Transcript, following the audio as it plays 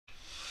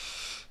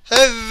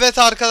Evet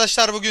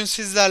arkadaşlar, bugün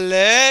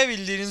sizlerle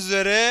bildiğiniz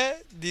üzere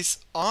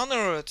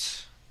Dishonored.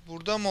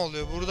 Burada mı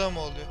oluyor? Burada mı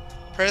oluyor?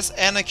 Press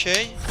N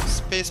key.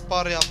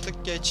 Spacebar yaptık.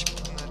 Geç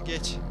bunlar,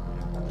 geç.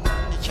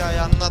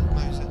 Hikaye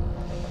anlatma bize.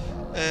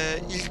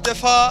 İlk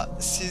defa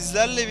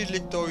sizlerle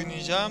birlikte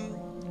oynayacağım.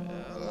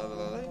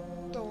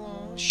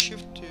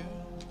 Shift diyor.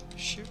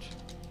 Shift.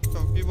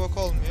 Yok, bir bok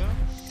olmuyor.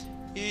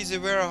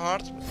 Easy, very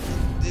hard.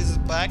 This is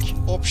back.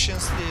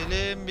 Options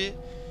diyelim bir.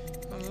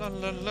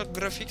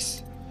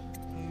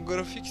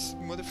 Graphics,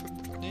 modify,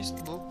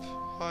 loop,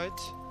 height,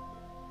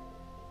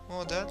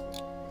 model,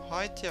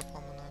 height yap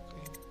amına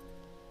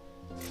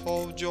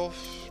koyayım. Jof,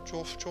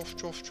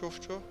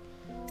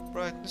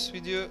 brightness,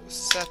 video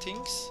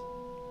settings.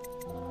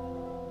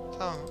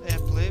 Tamam,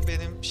 apply,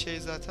 benim şey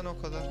zaten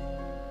o kadar.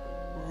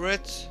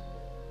 Red,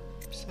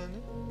 bir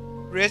saniye.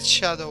 Red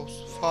shadows,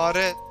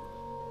 fare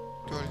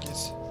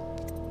gölgesi.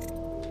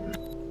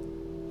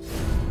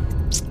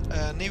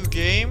 New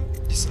game,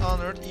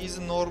 Dishonored,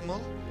 easy, normal.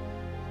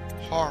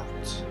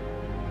 Hard.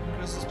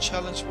 Increases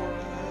challenge for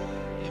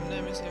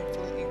enemies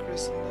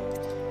increasing.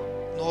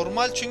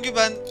 Normal, çünkü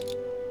ben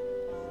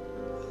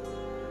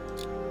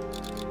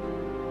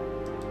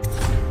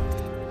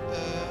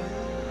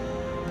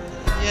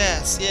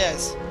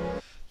yes.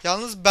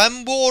 Yalnız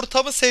ben bu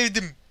ortamı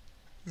sevdim.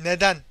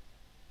 Neden?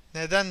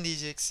 Neden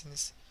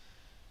diyeceksiniz?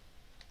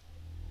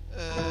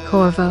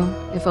 Corvo,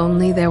 if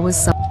only there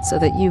was some so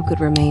that you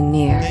could remain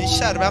near.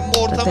 Gençler, ben bu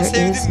ortamı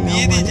sevdim.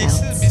 Niye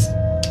diyeceksiniz? Biz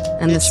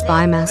and the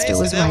spy master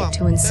was right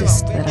to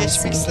insist that I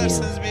send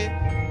you.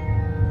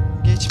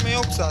 Geçme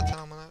yok zaten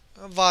amına.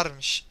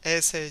 Varmış.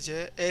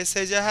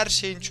 ESC her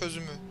şeyin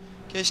çözümü.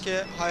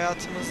 Keşke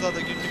hayatımızda da,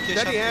 günlük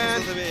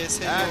yaşantımızda da bir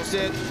ESC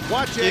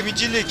olsun.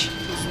 Gemicilik,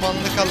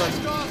 uzmanlık alanı.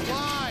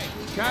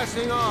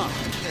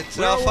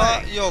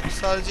 Etrafa yok,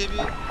 sadece bir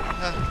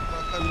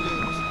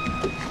bakabiliyoruz.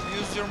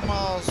 Use your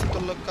mouse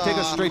to look out.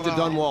 Take us straight to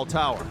Dunwall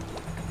Tower.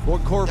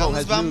 Lord Corvo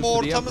has ben bu news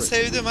for the ortamı Empress.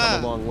 sevdim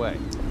ha.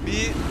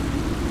 Bir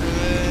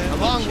a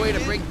long way to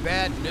bring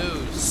bad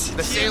news.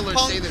 The sailors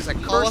say there's a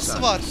curse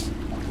on us.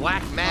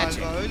 Black magic.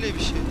 Galiba öyle bir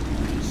şey.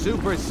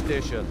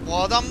 Superstition. Bu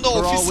adam da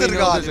officer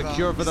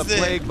galiba. Biz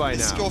de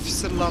eski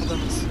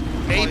officerlardanız.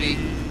 Maybe.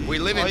 We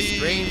live in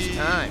strange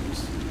times.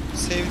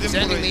 Sevdim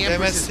Sending burayı. the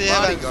Empress's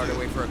MSC'ye bodyguard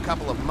away for a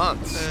couple of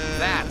months.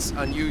 That's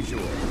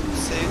unusual.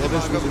 Sevdim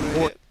aga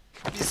burayı.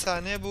 Bir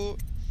saniye, bu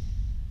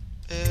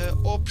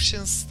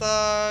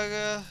options'ta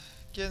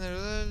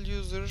general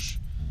user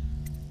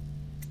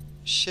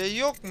şey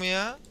yok mu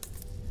ya?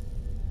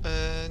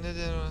 Ne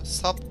denir ona?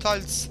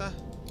 Subtitles,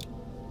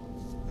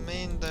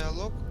 main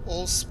dialog,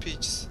 all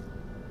speeches.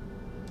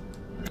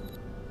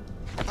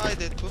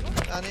 Kaydet bunu.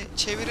 Yani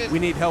çevirelim.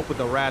 We need help with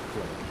the rat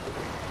plague.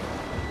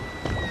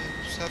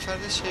 Bu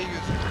sefer de şey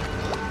gözüküyor.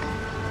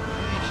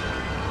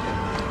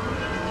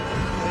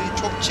 Ay,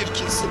 çok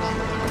çirkinsin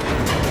ama.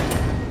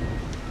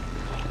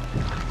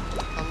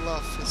 Allah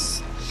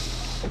affetsin.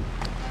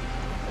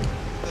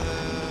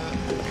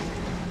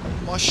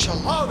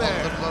 Maşallah,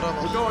 baldırlara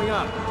bak.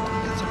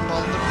 Bizim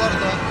baldırlar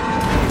da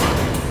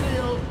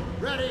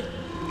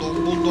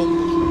dombul.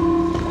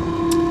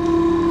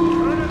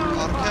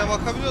 Arkaya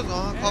bakabiliyoruz.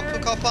 Aha,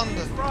 kapı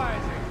kapandı.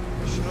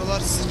 Şuralar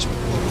sıçmış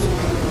kokusu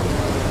galiba.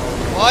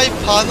 Vay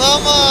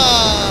Panama!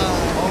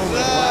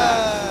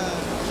 Güzel.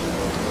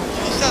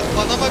 Gençler,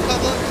 Panama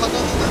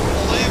kanalının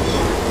olayı bu.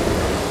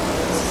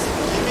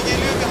 Gemi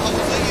geliyor, bir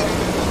havuza giriyor.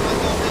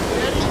 Normalde orada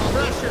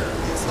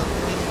insanın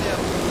belli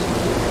yapıyor.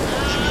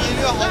 Gemi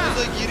geliyor,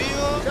 havuza giriyor.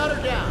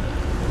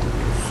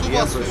 Su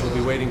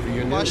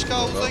basıyor. Başka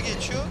havuza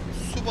geçiyor.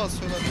 Su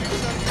basıyorlar.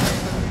 Güzel.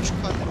 3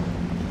 kare.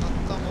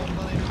 Hatta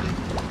ondan emin değilim.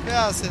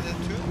 Rehaset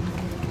ediyor.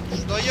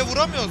 Şu dayıya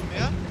vuramıyoruz mu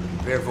ya?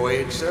 Fair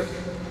voyage, sir.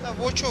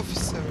 Watch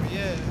officer,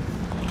 yeah.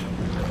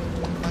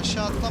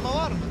 Aşağı atlama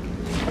var mı?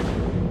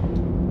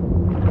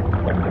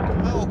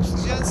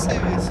 Oksijen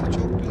seviyesi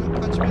çok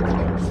güzel. Kaç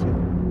metreymiş?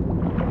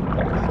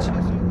 Kaç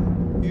yazıyor?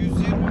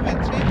 120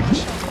 metreyi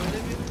aşağı öyle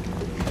bir.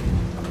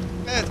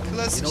 Evet,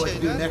 klasik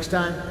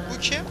şeyler. Bu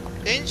kim?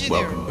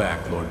 Engineer. Welcome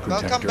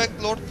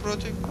back, Lord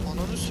Protect.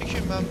 Ananı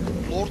sikeyim, ben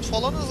Lord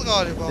falanız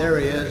galiba.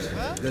 There he is.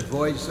 Good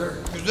voyage, sir.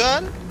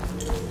 Güzel.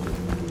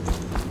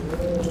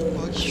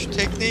 Bak, şu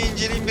tekneyi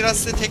inceleyeyim, biraz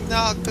size tekne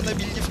hakkında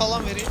bilgi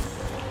falan vereyim.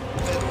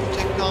 Evet, bu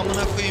tekne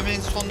amına koyayım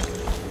en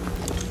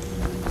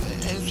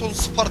son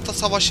Sparta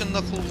Savaşı'nda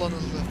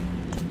kullanıldı.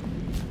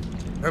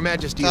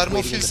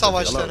 Termofil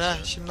savaşları, ha,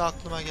 şimdi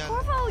aklıma geldi.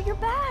 Corvo,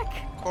 you're back.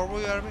 Corvo,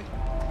 you're back.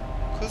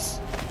 Kız.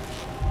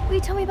 Will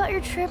you tell me about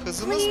your trip,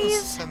 Kızımız mısın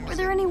please? sen Were bizim?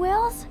 there any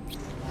whales?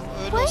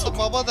 Öyle olsa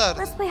baba derdi.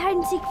 Let's play hide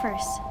and seek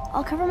first.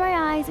 I'll cover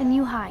my eyes and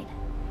you hide.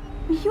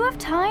 You have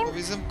time? O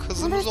bizim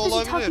kızımız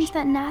olabilir.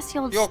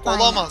 Yok, Yok,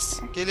 olamaz.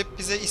 Gelip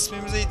bize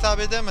ismimize hitap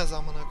edemez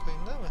amına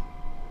koyayım, değil mi?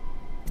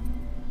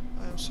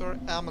 I'm sorry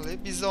Emily.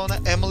 Biz de ona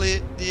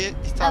Emily diye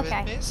hitap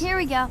etmeyiz.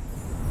 Here we go.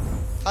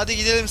 Hadi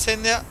gidelim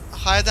seninle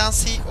hide and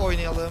seek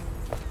oynayalım.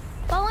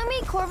 Follow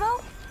me,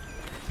 Corvo.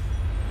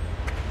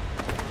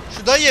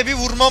 Şu dayıya bir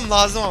vurmam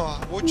lazım ama.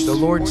 The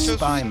Lord's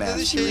spy master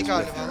is with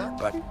her,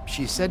 but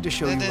she said to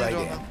show you right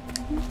in.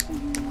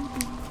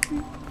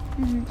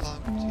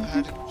 Lan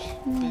her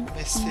bir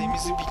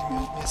mesleğimizi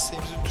bilmiyoruz.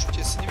 Mesleğimizin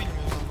Türkçesini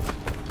bilmiyoruz ama.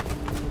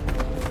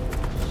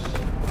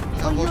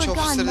 Ya Watch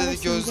Officer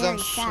dedi, gözlem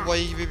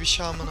subayı gibi bir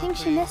şey amına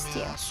koyayım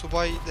ya.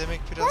 Subay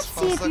demek biraz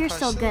fazla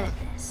kaçtı.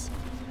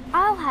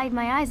 I'll hide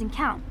my eyes and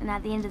count, and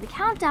at the end of the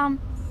countdown,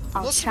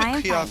 I'll Nasıl try bir and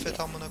find kıyafet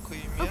you. amına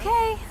koyayım ya.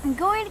 Okay, I'm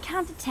going to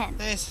count to 10.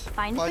 Neyse,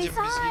 Find a bacım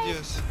place biz to hide.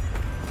 gidiyoruz.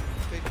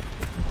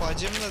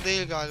 Bacım da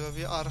değil galiba,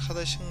 bir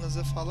arkadaşın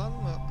kızı falan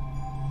mı?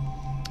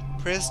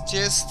 Press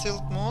C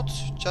Stealth Mode,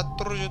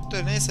 çattır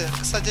cüttür. Neyse,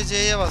 kısaca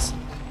C'ye basın.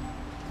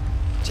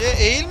 C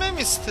eğilme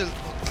mi Stealth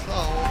Mode? La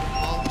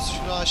oğlum, almış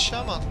şunu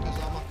aşağı mı atlıyoruz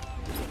ama?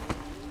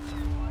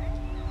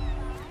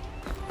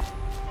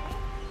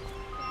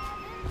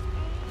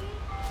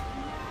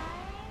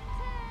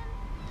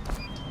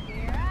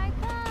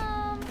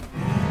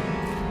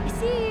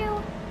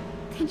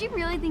 Did you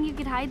really think you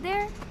could hide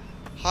there?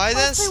 Hide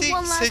and seek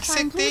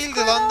seksek değildi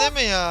lan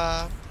deme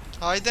ya.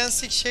 Hide and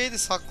seek şeydi,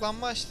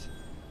 saklanmaçtı.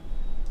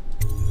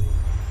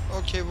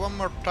 Okay, one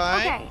more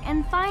time. Okay,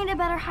 and find a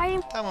better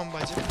hiding Tamam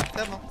bacım,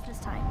 tamam. this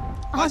time.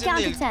 I'll Bacım count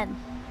değil. to 10.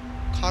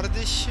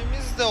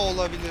 Kardeşimiz de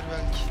olabilir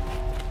belki.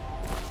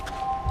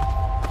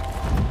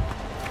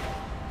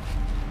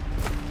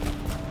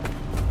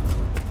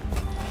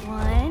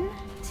 One,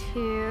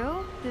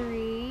 two,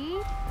 three,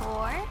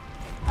 four,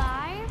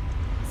 five,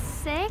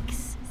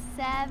 6,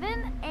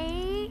 7,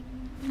 8,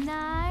 9,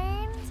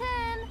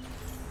 10.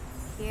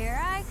 Here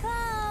I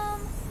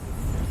come.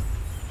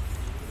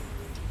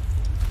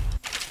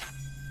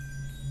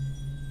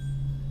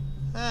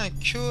 Ha,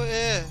 Q,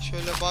 E.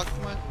 Şöyle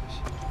bakma.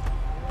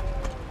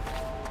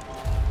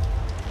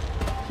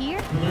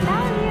 Here,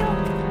 found you.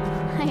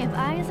 I have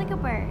eyes like a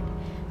bird.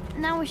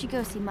 Now we should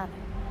go see Mother.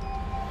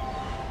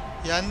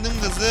 Yendim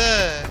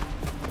kızı.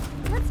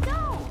 Let's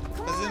go.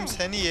 Come Kızım on.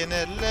 seni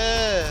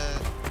yenerler.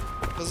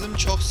 Kızım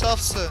çok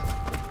safsın.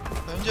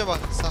 Önce bak,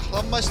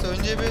 saklanmaçla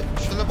önce bir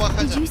şöyle Did you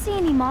bakacağım. see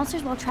any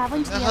monsters while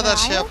traveling to Ne the kadar other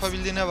şey islands?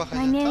 yapabildiğine My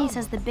bakacağım. nanny Tamam mı?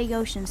 says the big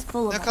ocean's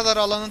full of Ne them. kadar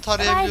alanı I think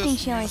tarayabiliyorsun?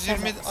 she only says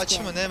 120 that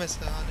açı mı skin. ne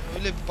mesela, hani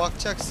öyle bir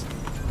bakacaksın.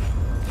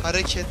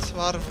 Hareket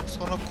var mı?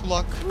 Sonra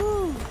kulak.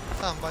 Ooh.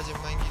 Tamam bacım,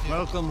 ben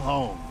gidiyorum. Welcome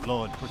home,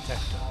 Lord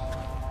Protector.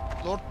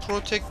 Lord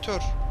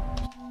Protector.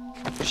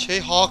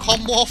 Şey, Hakan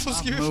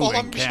Muhafız gibi falan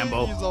Moving, bir şey Campbell.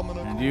 miyiz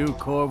amına And koyayım? you,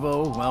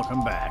 Corvo,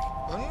 welcome back.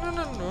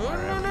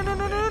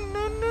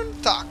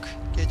 Tak.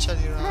 Geçer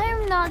İran.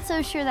 I'm not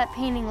so sure that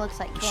painting looks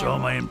like Saw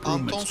Campbell. my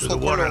improvements to the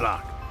Sokolov.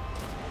 waterlock.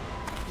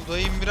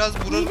 Budayım biraz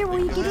Later when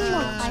you get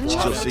more climbing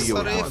Çarpık See you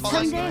sarayı once.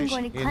 falan. Someday I'm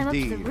going to climb up to the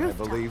Indeed, I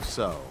rooftop. believe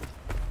so.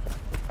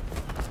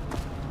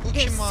 Bu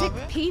They're kim sick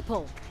abi?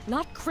 people,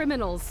 not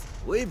criminals.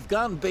 We've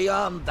gone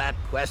beyond that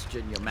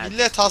question, Your Majesty.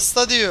 Millet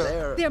hasta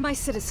diyor. They're my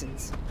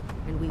citizens,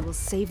 and we will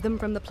save them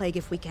from the plague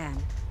if we can.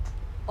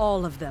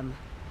 All of them.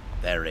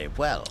 Very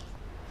well.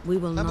 We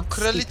will Ha, bu not speak of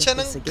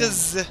kraliçenin this again.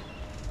 kızı.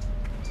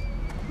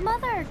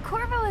 Mother,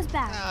 Corvo is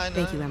back. Ha, aynen.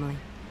 Thank you, Emily.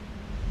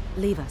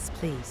 Leave us,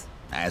 please.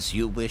 As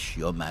you wish,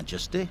 Your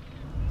Majesty.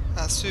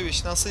 Ha,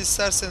 Süviş, nasıl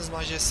isterseniz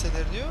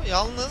majesteleri diyor.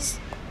 Yalnız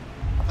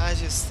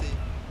Majesty.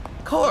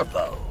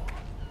 Corvo.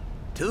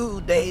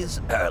 2 days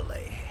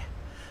early.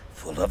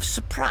 Full of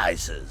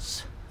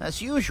surprises,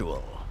 as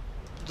usual.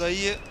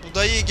 Bu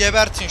dayıyı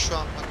gebertin şu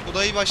an bak. Bu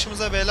dayı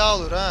başımıza bela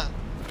olur ha.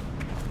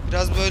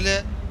 Biraz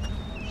böyle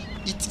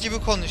it gibi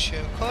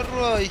konuşuyor.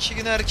 Korro 2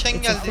 gün erken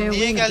It's a geldin. fair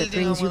Niye wind that geldin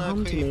brings you amına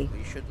home to koyayım? me.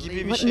 Gibi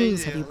bir What şey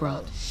news have you diyor.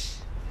 brought?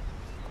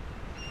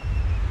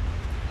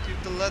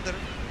 Give the letter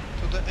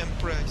to the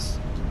Empress.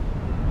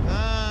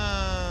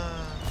 Ha.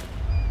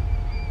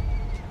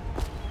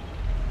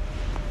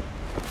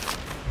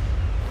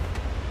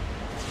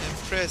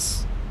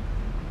 Empress.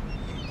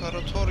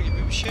 İmparator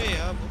gibi bir şey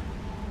ya bu.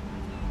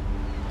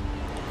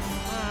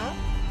 Ha.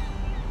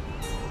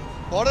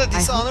 Bu arada I hope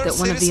Dishonored that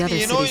one of the serisini other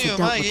yeni cities that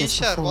oynuyorum ha dealt with this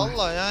gençler. before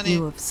Valla yani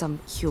knew of some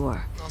cure.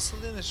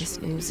 nasıl denir? This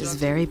Şöyle news biraz-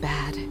 is very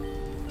bad.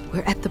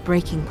 We're at the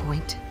breaking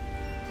point.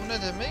 Bu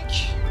ne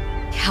demek?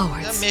 Ya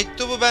Cowards.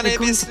 mektubu ben They're going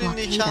to ebesinin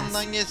blockade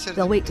nikahından us. getirdim.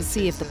 They'll wait to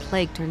see if the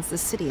plague turns the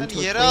city into Yani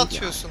a yere graveyard.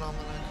 atıyorsun amına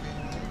koyayım.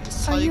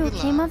 Are you Saygı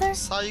okay, lan. Mother?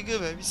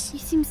 Saygı be biz. You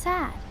seem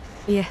sad.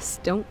 Yes,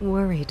 don't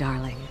worry,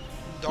 darling.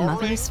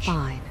 Mother is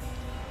fine.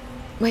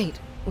 Wait,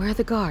 where are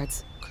the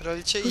guards?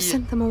 Kraliçe Who iyi.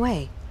 sent them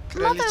away?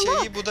 Kraliçe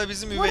Mother, iyi, bu da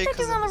bizim What üvey if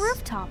they're on the kızımız.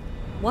 rooftop?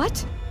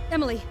 What?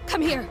 Emily,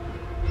 come here.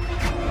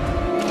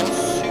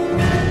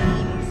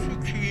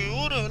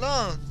 Süküyor ne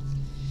lan?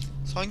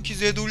 Sanki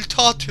Zed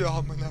ulti atıyor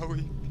amına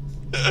koyayım.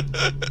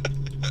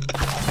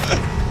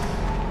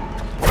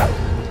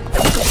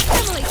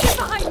 Emily, get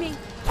behind me.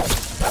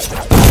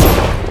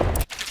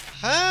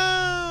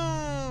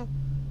 Ha.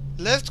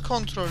 Left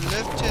control,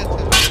 left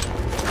CTRL.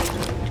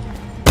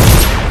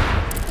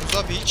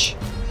 Uza bitch.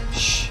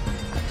 Şşş.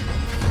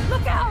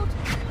 Look out!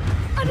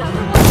 Another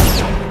one.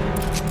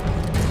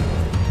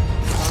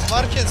 Ben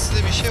varken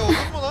size bir şey olur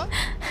mu lan?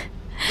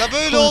 Ya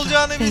böyle Hold on,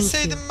 olacağını thank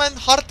bilseydim you. ben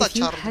hard If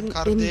you açardım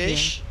hadn't been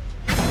kardeş.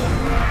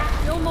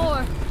 No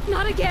more.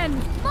 Not again.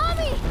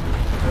 Mommy!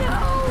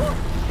 No!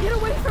 Get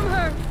away from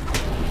her.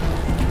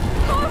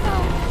 Corvo!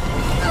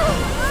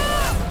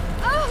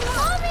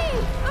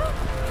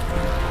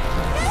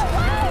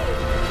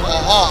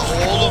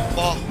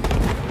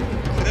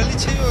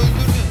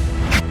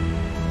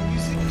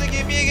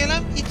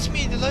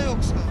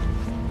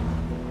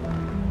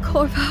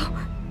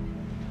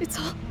 It's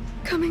all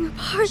coming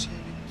apart.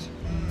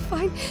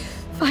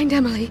 Find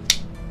Emily.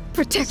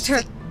 Protect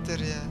her.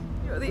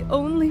 You're the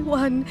only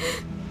one.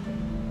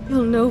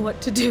 You'll know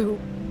what to do.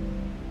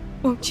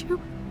 Won't you?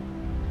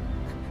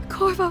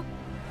 Corvo.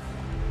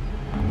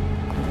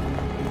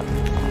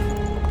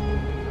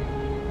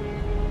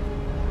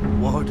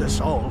 Ward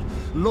us all.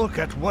 Look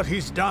at what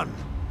he's done.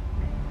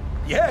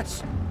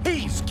 Yes,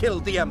 he's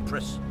killed the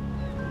Empress.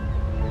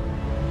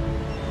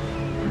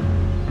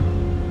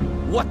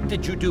 What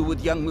did you do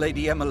with young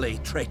Lady Emily,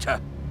 traitor?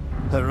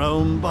 Her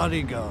own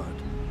bodyguard.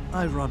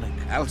 Ironic.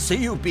 I'll see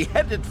you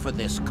beheaded for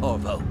this,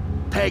 Corvo.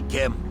 Peg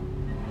him.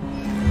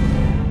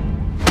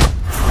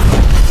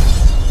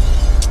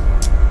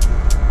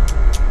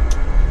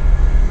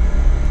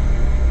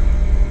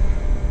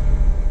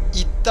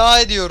 İddia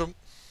ediyorum.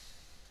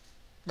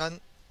 Ben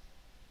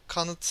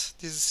Kanıt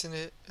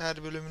dizisini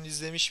her bölümünü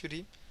izlemiş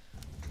biriyim.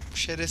 Bu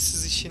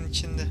şerefsiz işin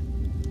içinde.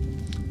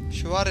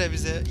 Şu var ya,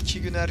 bize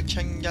 2 gün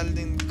erken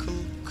geldin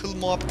kıl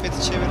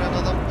muhabbeti çeviren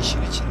adam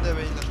işin içinde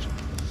beyler.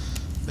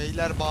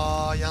 Beyler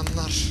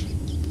bayanlar.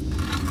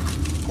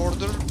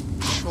 Order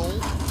Shoal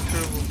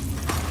Kurdu.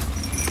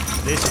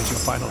 This is your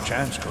final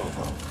chance,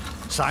 Corvo.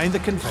 Sign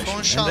the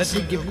confession and let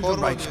me give you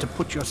the right to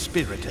put your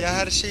spirit in. Ya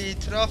her şeyi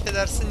itiraf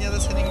edersin ya da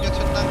senin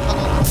götünden kan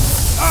alır.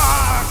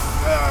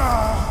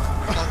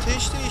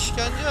 Ateşli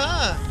işkence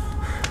ha.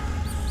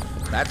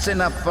 That's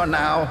enough for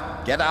now.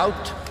 Get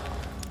out.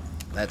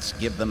 Let's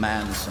give the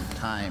man some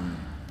time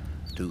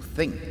to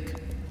think.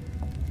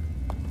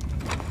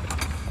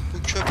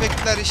 Bu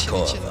köpekler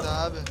işin içinde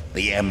abi.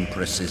 The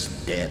Empress is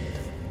dead.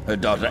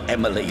 Her daughter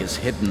Emily is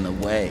hidden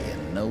away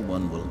and no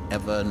one will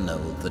ever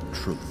know the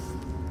truth.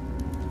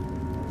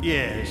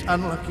 Yes,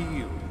 unlucky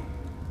you.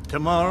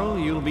 Tomorrow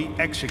you'll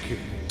be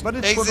executed. But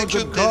it's for a good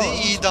Execute cause.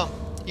 dedi idam.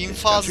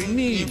 İnfaz Strong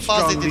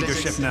leadership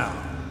edileceksin. now.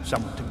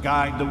 Someone to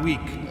guide the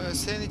weak.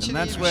 Senin için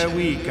And that's iyi bir where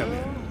şey. we come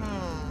in.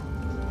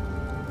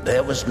 There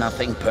was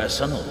nothing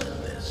personal in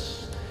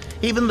this,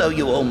 even though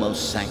you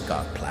almost sank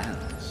our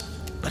plans.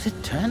 But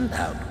it turned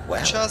out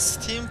well. Uçağı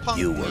steampunk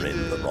You were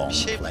in the wrong bir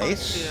şey place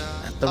punk'tı ya.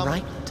 at the Tam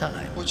right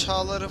time.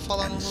 uçağları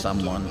falan And unuttum.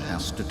 someone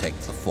has to take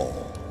the fall.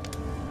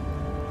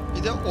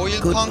 Bir de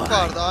oil Goodbye, punk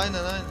vardı, aynen.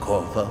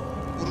 Corvo.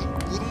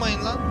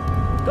 Vurmayın lan.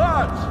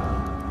 Guards,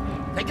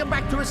 take him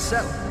back to his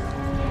cell.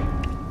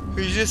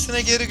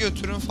 Hücresine geri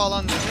götürün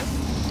falan dedi.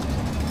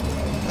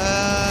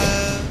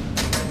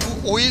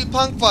 Bu oil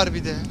punk var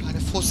bir de. Hani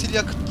fosil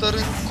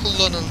yakıtların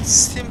kullanıldığı.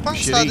 Steampunk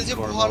sadece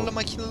buharlı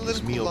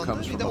makinelerin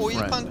kullandığı. Bir de oil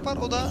punk var,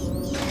 o da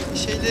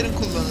şeylerin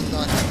kullanıldığı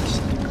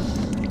arkadaşlar.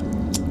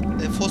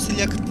 Fosil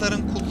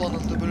yakıtların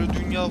kullanıldığı, böyle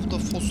dünyada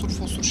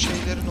fosur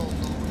şeylerin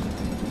olduğu.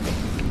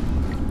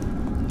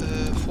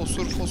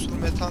 Fosur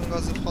metan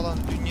gazı falan,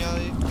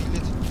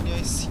 milletin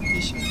dünyayı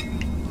siktiği şey.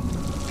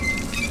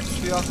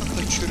 Suya atıp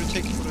da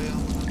çürütek buraya.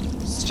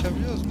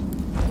 Sıçabiliyoruz mu?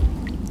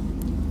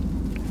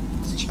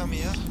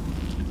 Sıçamıyor.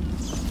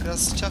 Biraz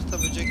sıcak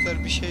da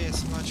böcekler bir şey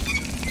yesin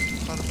açıkçası.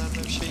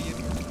 Karınlarına bir şey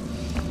girmiyor.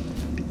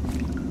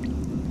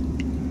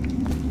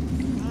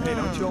 Hey,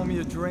 don't you owe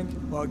me a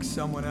drink? Bug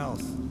someone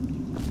else.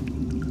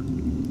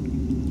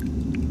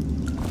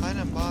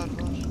 Aynen, var.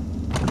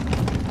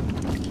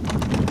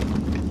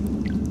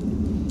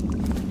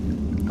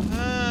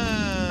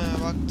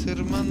 Bak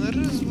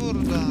tırmanırız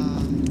burada.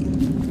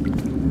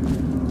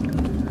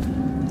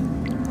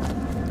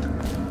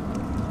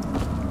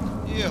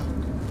 Yok.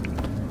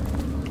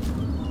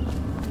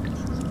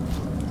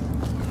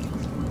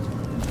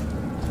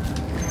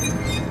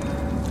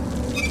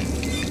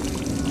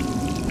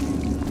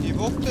 Bir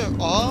bok da yok.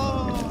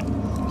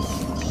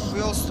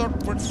 We'll start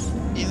with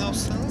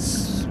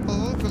innocence.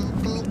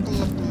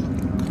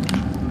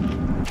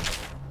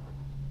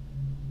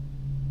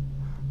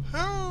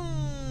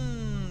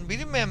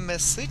 Bilinmeyen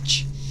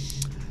mesaj.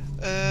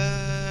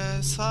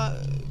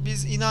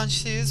 Biz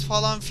inançlıyız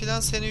falan filan,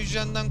 seni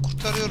hücrenden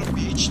kurtarıyorum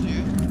bir iç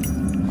diyor.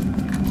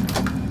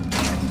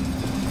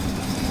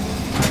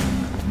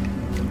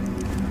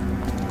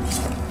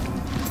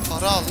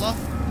 Para Allah.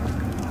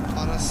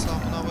 Parası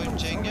amına koyayım,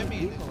 cenge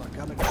miydi?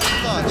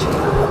 Şunu da aç.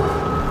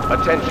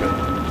 Attention,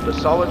 the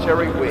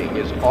solitary wing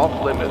is off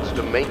limits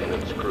to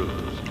maintenance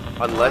crews,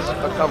 unless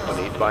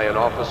accompanied by an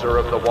officer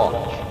of the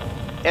watch.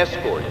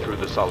 Escort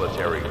through the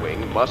solitary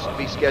wing must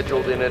be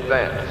scheduled in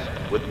advance,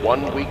 with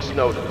 1 week's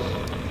notice.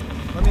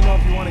 Let me know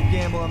if you want to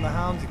gamble on the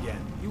hounds again.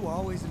 You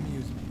always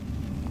amuse me.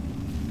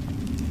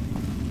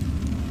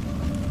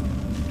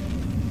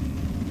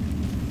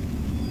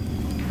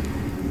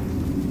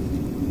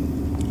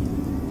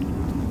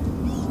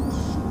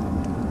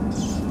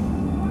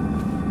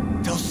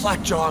 Tell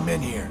Slackjaw I'm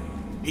in here.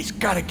 He's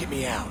gotta get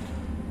me out.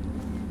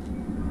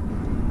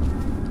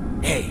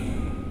 Hey,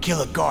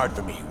 kill a guard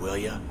for me, will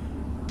ya?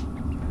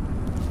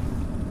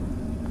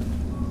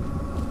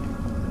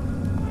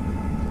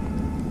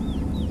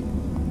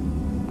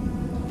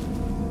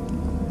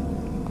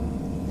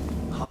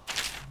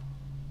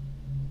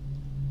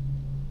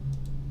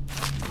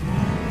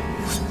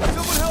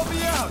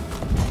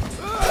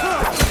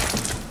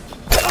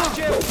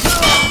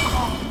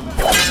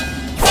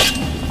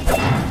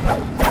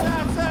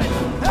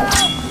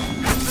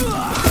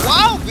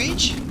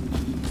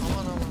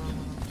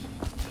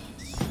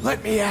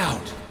 Let me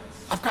out.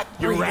 I've got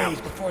 3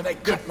 days before they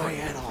cut my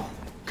head off.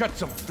 Cut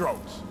some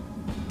throats.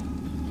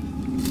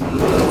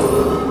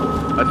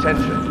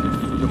 Attention.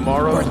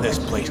 Tomorrow's Burn this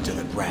place to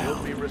the ground.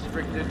 will be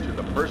restricted to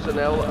the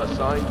personnel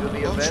assigned to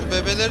the Oğlum şu event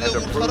bebeleri de and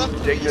vurtarak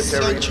approved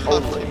isyan dignitaries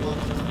çıkartayım only. oğlum.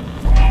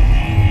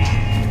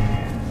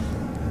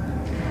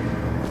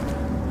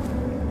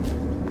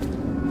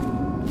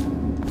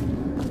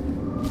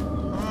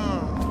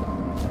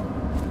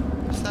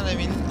 Sen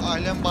emin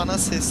ailem bana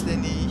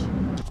sesleniyor.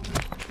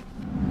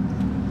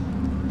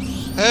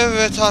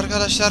 Evet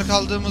arkadaşlar,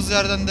 kaldığımız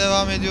yerden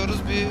devam ediyoruz.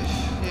 Bir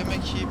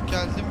yemek yiyip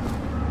geldim.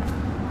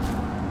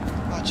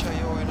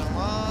 Açayı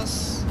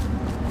oynamaz.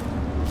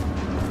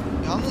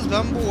 Yalnız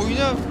ben bu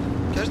oyuna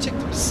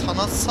gerçekten bir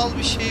sanatsal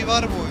bir şey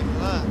var bu oyunun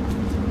ha.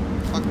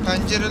 Bak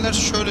pencereler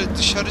şöyle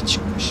dışarı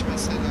çıkmış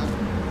mesela.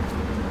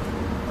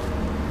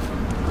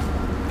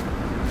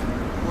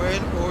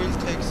 Oil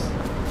tax.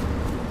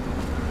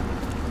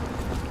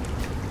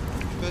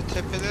 Böyle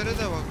tepelere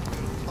de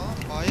bakıyorum falan.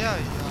 Bayağı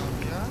iyi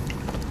abi ya.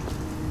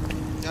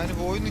 Yani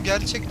bu oyunu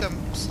gerçekten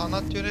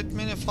sanat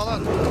yönetmeni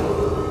falan.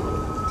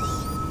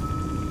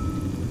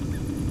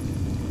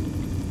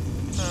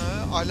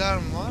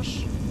 Alarm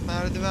var.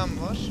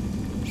 Merdiven var.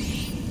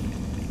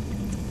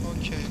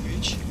 Okey,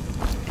 güç.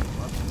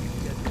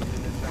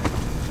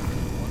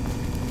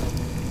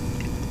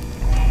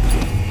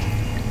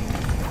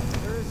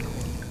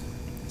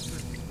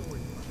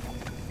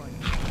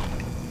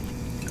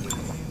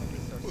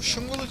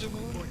 Işın kılıcı bu.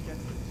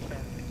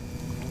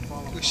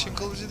 Işın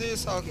kılıcı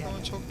değilse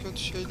aklıma çok kötü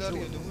şeyler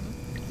geliyor bunun.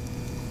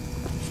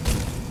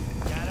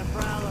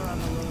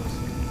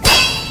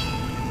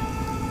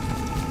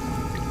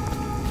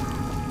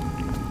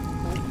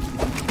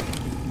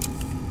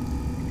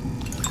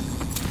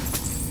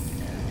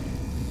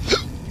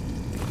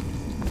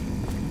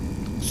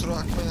 Kusura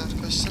bakmayın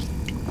arkadaşlar.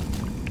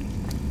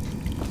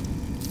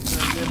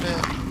 Kendime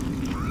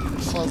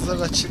fazla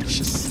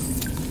kaçırmışız.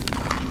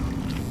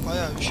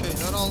 Bayağı bir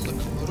şeyler aldık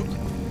moruk.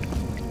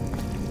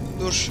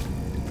 Dur.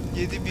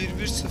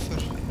 7110.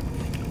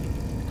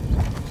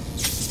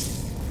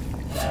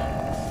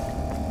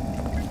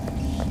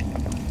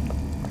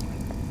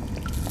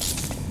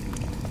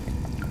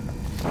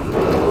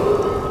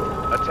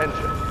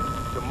 Attention.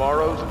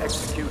 Tomorrow's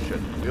execution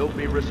will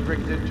be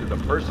restricted to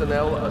the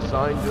personnel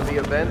assigned to the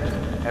event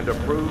and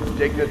approved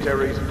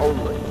dignitaries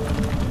only.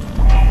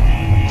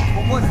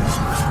 But what? You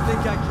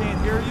think I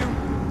can't hear you?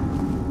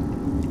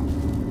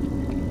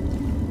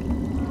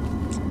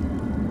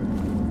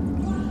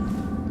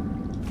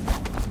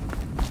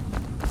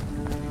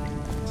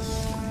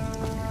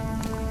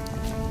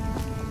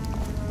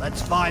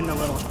 Let's find the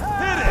little...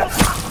 Hit it!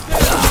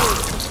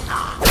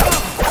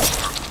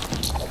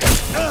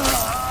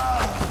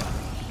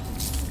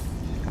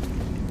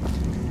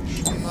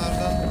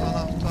 Şunlardan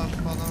anahtar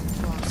falan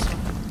varsa.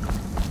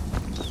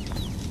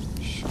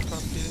 Şu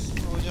kapıyı...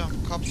 Hocam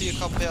kapıyı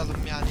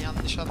kapayalım yani,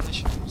 yanlış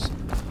anlaşılmasın.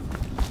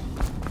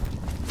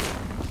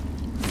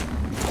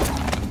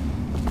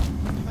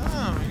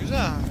 Ha,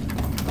 güzel.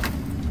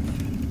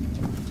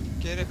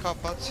 Geri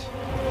kapat.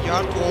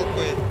 Yard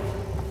walkway.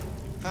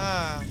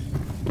 Ha.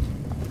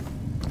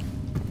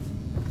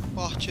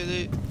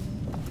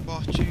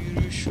 Bahçe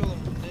yürüyüş yolu mu?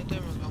 Ne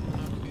demek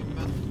amına koyayım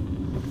ben?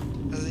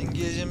 Biraz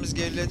İngilizcemiz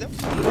geriledi.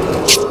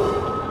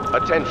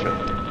 Attention.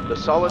 The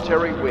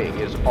solitary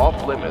wing is off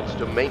limits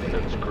to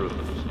maintenance crews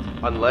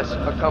unless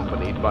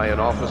accompanied by an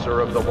officer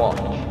of the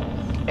watch.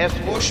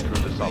 Escort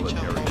through the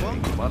solitary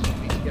wing must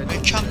be scheduled.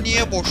 Mekan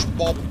niye boş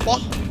baba?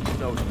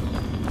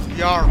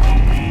 Yard.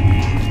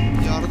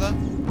 Yarda.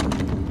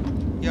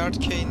 Yard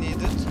key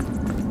needed.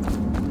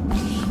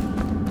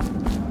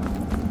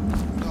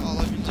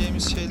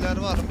 Alabileceğimiz şeyler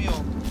var mı?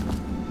 Yok.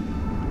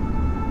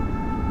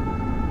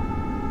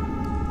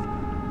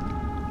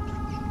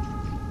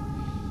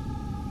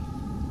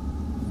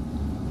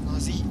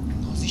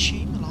 Nazi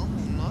şey mi lan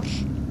bunlar?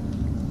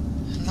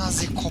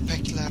 Nazi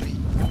köpekleri.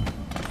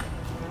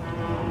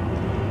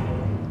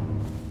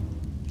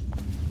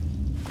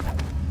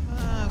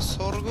 Ha,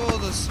 sorgu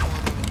odası mı?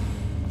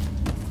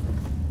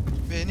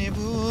 Beni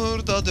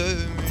burada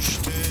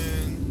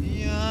dövmüştün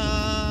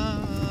ya.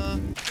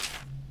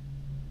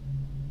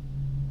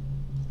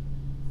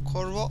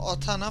 Corvo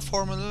Atana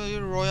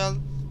formerly Royal.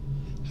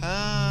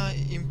 Ha,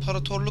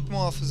 imparatorluk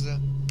muhafızı.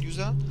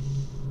 Güzel.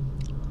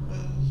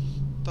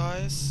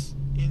 Dies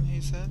in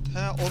his head.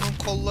 Ha,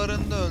 onun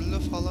kollarında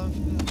öldü falan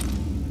filan.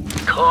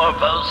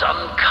 Corvo's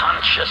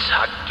unconscious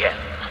again,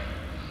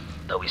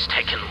 though he's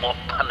taken more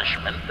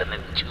punishment than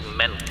in 2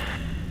 minutes.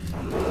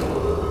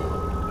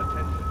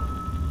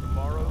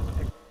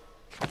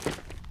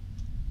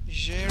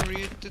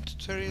 Read the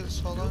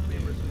tutorials falan.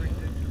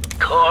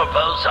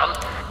 Corvo's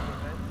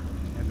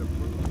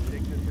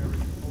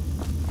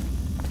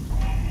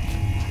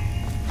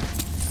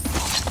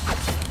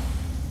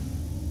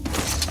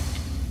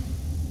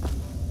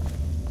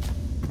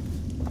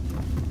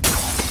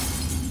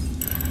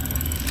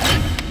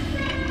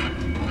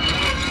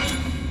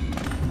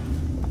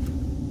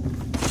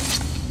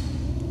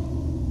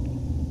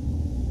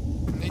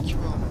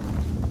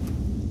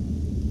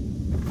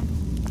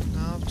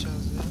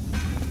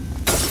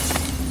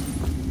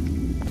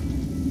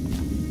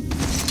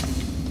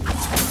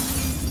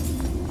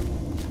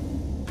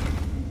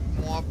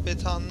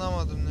Muhabbeti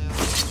anlamadım ne ya.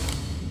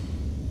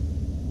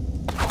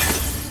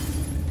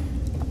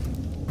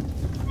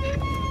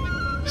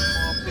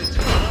 Muhabbeti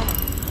var ama.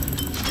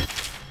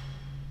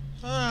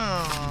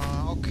 Ha,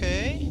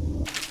 okey.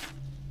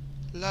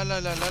 La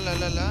la la la la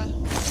la la.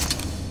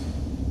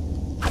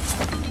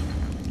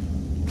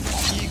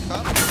 İyi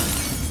kap.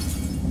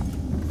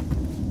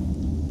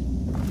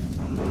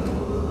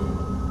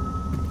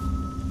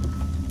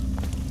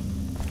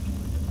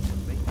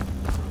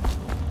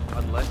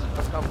 Unless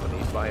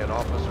accompanied by an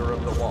officer of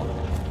the watch,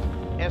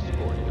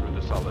 escort through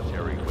the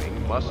solitary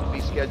wing must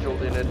be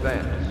scheduled in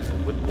advance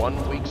with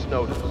 1 week's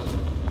notice.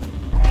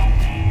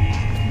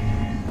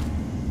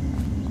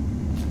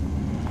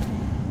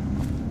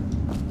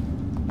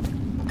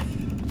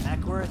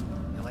 Ackworth,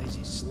 you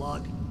lazy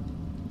slug.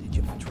 Did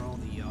you patrol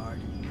the yard?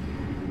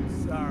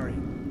 Sorry,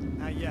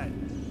 not yet.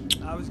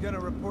 I was gonna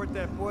report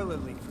that boiler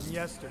leak from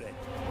yesterday.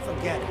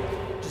 Forget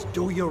it. Just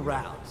do your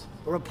rounds.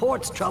 The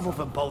report's trouble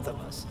for both of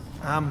us.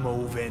 I'm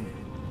moving.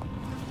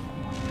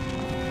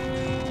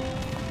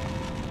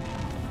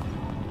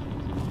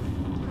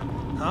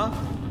 Huh?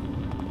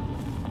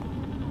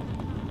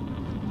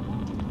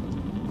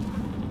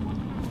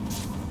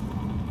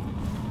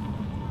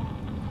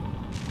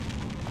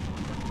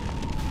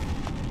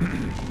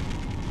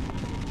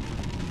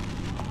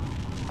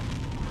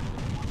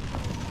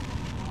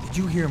 Did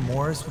you hear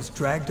Morris was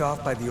dragged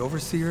off by the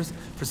overseers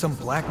for some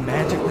black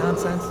magic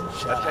nonsense?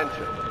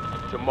 Attention.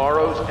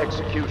 Tomorrow's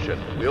execution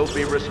will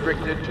be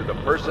restricted to the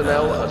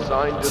personnel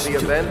assigned to the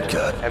event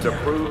and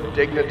approved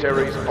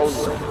dignitaries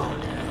only.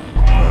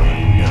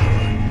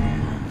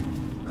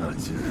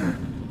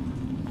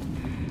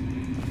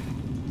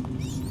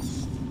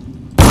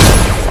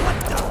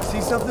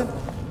 See something?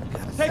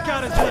 Take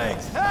out his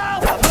legs!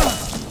 Help!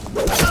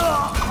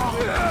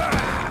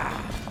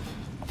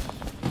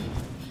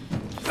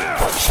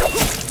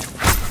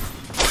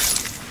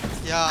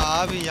 Ya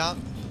abi ya.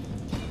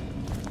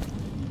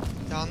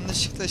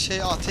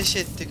 Yanlışlıkla ateş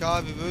ettik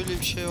abi. Böyle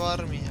bir şey var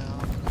mı ya?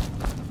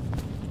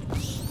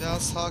 Ya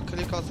sağ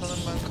klik atanın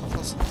ben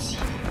kafasını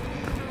sikeyim.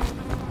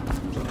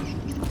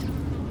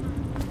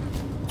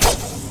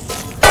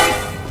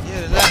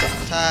 Yürü lan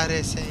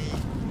tare seni.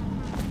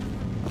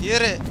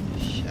 Yürü.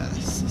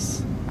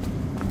 Şerefsiz.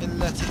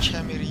 Milleti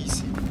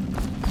kemiriysi.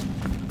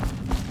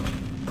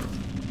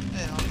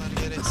 Onlar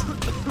gereksiz.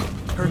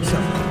 Heard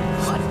something.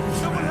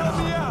 Someone help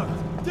me out!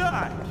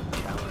 Die!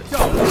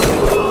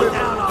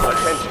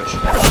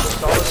 Attention. The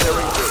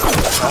solitary wing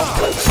is off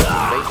limits to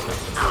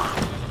maintenance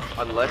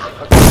unless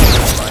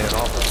accompanied by an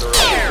officer of the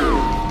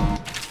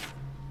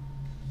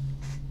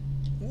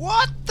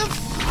What the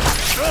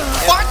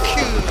fuck?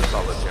 The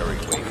solitary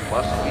wing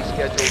must be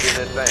scheduled in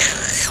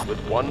advance with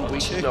 1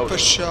 week's Check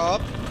notice.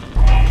 shop.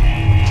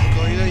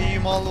 Böyle iyi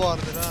mal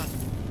vardır ha.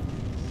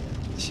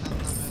 Hiç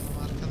anlamıyorum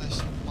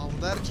arkadaşlar. Mal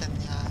derken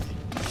yani.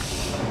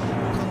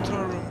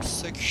 Control room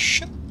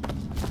section.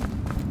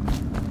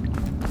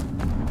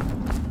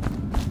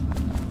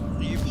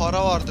 İyi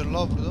para vardır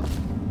la burada.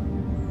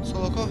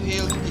 Solokov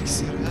Health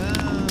Elixir.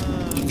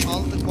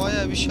 Aldık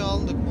bayağı bir şey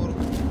aldık moruk.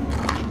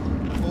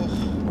 Oh.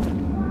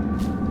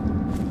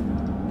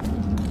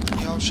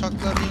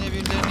 Yavşaklar yine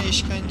birilerine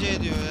işkence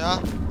ediyor ya.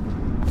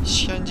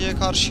 İşkenceye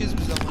karşıyız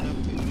biz amına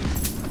koyayım.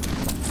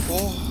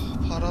 Oh,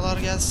 paralar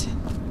gelsin.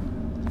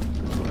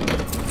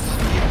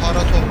 İyi para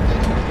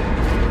topladık.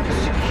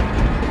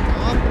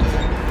 Ne yaptı?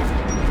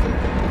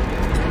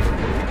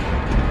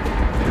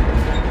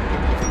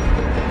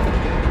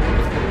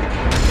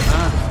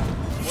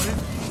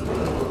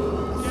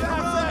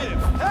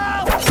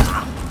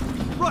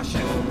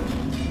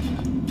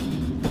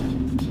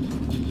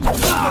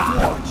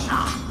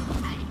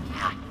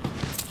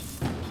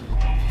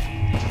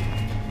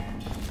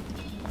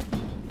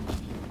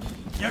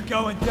 You're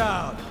going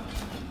down.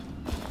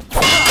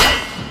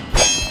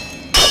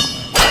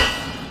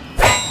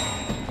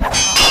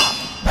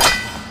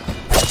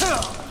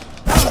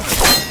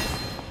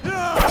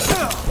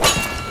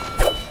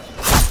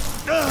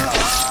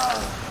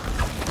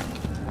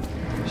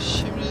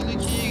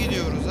 Şimdilik iyi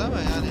gidiyoruz ama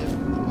yani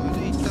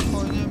böyle ilk defa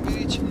oynayan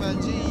biri için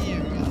bence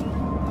iyiyim ya.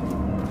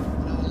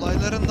 Yani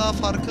olayların daha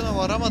farkına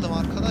varamadım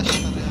arkadaşlar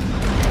yani.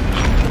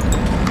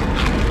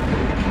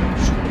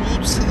 Şu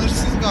loot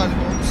sınırsız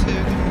galiba, onu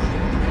sevdim ben.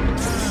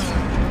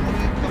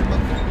 Orayı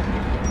kapattım.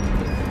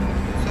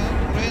 Güzel,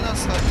 burayı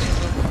nasıl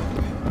açacağız?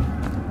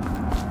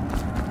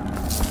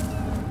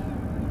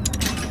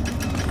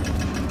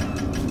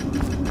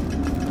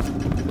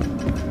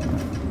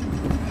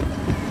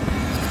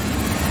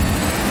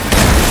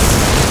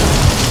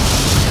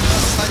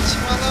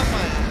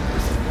 Saçmalama ya.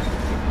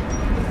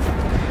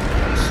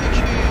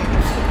 Sikiyim.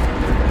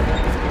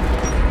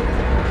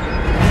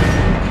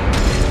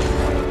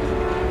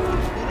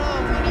 Buna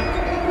amına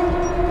koyayım.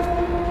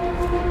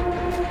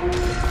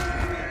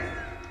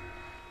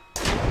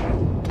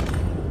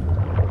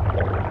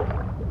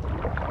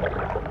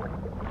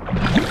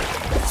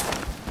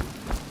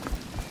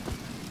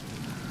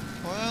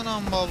 Vay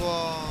anam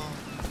baba.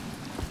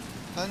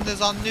 Ben de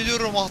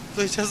zannediyorum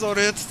atlayacağız,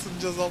 oraya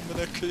tutunacağız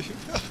amına koyayım.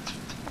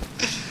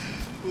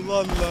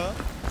 Ulan la.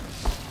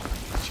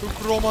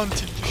 Çok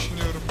romantik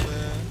düşünüyorum be.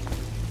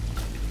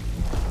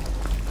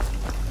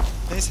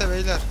 Neyse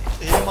beyler.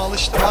 Elim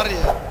alıştı var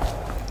ya.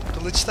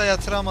 Kılıçta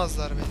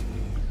yatıramazlar beni.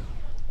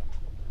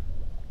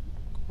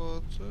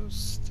 Go to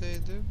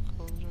stay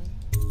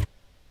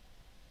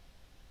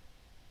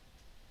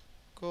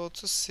Go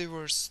to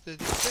sewers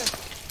dedik de.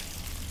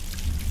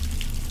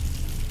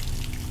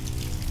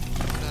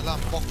 Ne lan,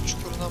 bok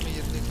çukuruna mı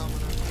girdik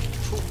amına?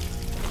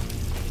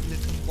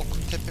 Milletin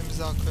bokun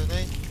tepemize akıyor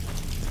ne?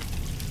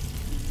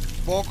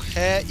 Bok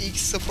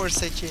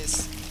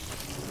HX08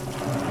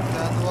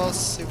 Dunwall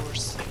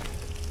Sewers.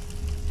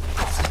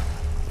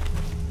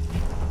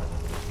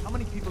 How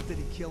many people did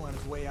he kill on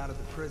his way out of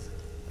the prison?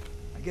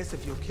 I guess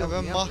if you'll kill the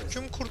Ben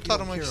mahkum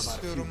kurtarmak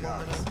istiyorum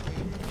amına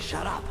koyayım.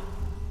 Shut up.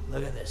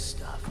 Look at this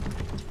stuff.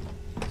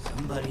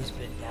 Somebody's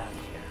been down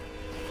here.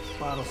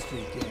 Bottle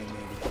Street gang,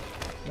 maybe.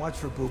 Watch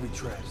for booby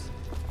traps.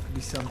 Could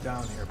be some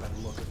down here by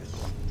the look of it.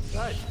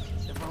 Good.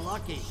 If we're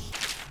lucky.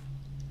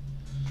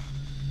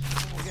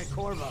 We'll get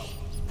Corvo.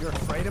 You're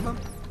afraid of him?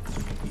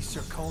 He's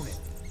Sir Conan.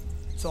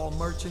 It's all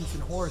merchants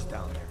and whores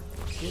down there.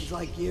 Kids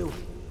like you,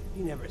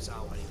 you never saw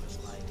what he was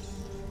like.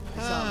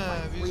 Ha,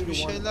 biz bir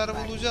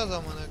şeyler bulacağız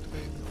amına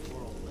koyayım.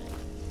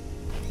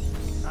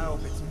 I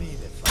hope it's me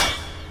that fights.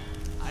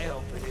 I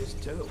hope it is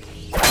too.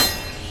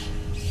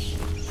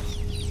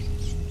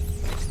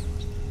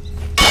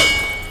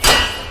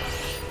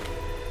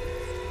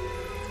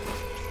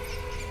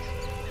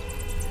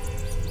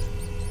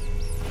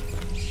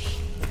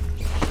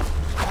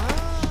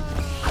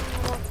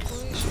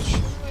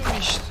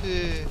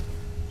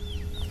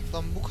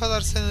 Lan bu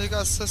kadar senelik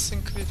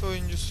Assassin's Creed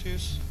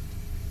oyuncusuyuz.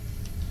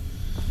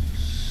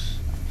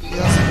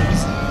 Yazık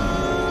bize.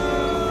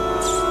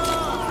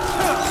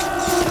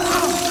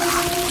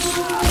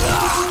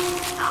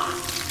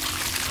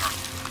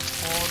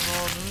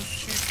 Ananı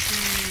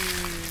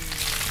sikiyim.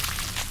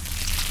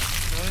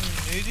 Lan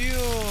ne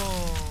diyor?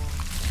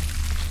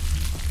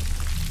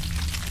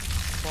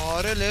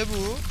 Fare le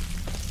bu.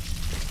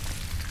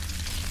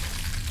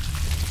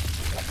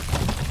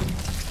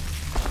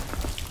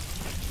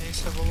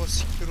 Neyse baba,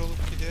 siktir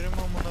olup giderim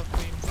amına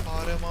koyayım.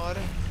 Fare mare.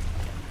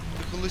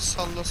 Bir kılıç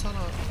sallasana.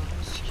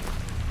 Ananı sikeyim.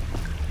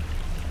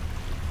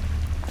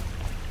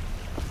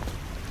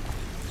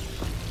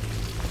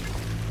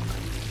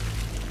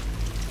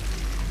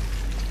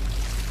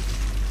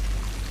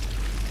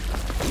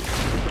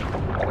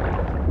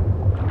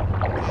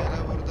 Hele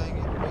buradan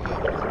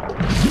gitmeyeceğim.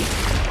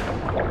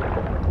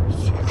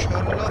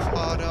 Süker la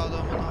fare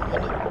adamın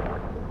amına.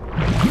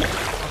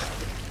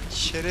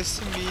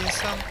 Şerefsiz bir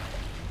insan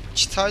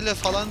çitayla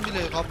falan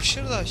bile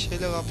kapışır da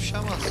şeyle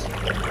kapışamaz.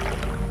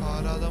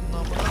 Fare adamın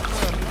amına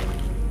koyar.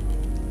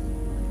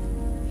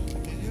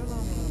 Ne diyor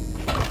lan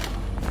buna?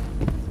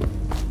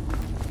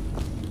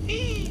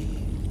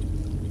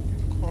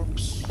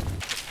 Corpse.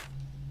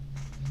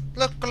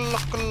 Lıkıl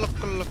lıkıl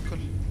lıkıl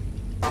lıkıl.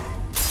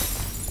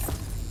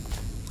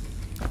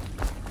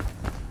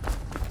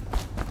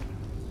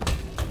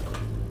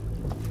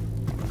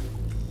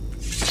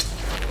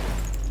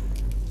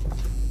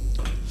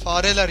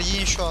 Fareler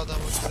yiyin şu adamı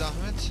bir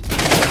zahmet.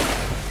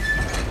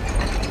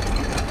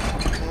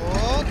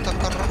 Oo,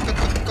 takaraka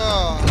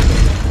taka.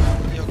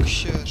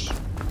 Yakışır.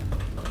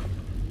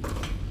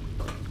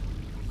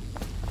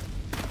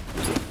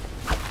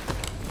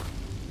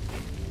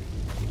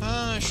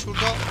 Ha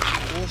şurada.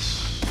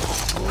 Of.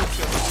 Çok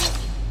ya.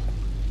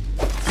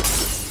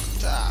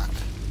 Tak.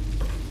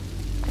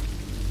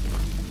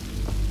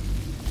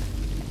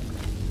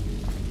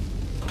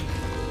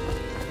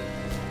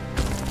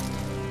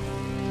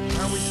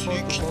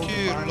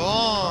 Siktir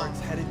lan.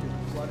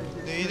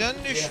 Neyden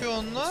düşüyor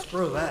onlar?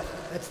 Screw that.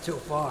 That's too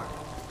far.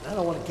 I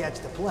don't want to catch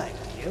the plague,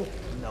 do you?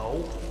 No.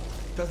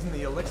 Doesn't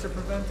the elixir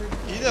prevent it?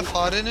 İyi de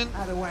farenin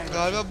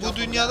galiba bu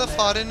dünyada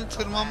farenin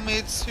tırmanma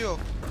yetisi yok.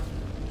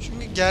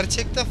 Çünkü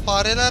gerçekte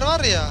fareler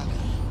var ya.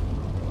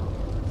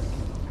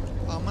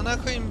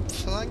 Amına koyayım,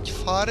 sanki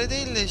fare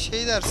değil de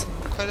şey dersin,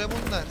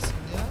 kalemun dersin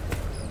ya.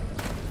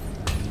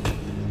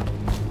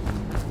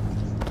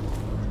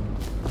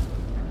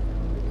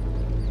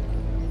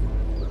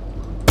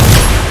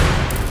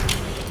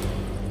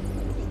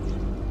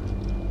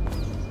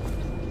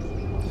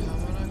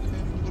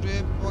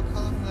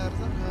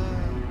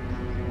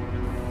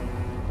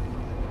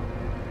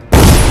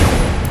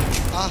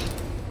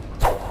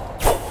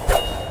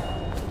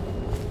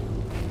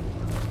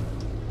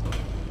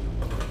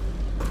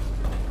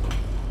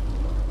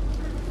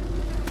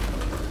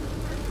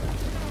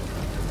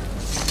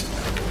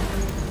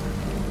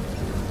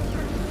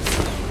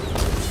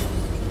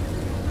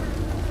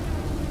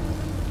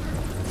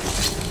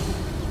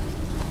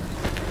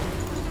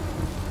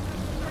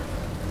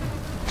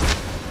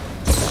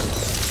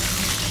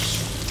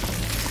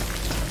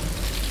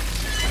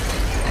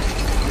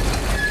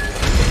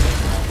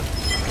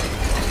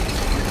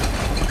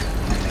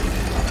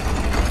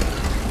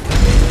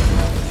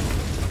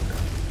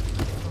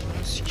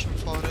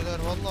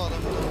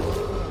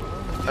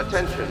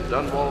 Attention,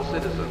 Dunwall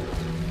citizens.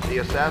 The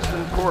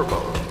assassin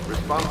Corvo,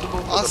 responsible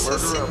for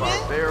the murder of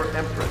our fair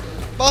empress.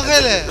 Bak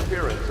And the hele.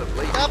 disappearance of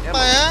Lady Yapma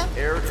Emily, ya.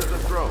 heir to the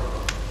throne,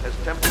 has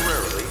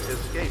temporarily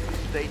escaped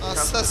state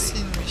custody.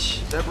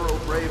 Assassinmiş. Several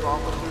brave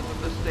officers of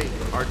the state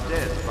are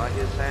dead by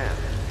his hand.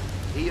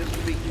 He is to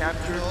be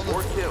captured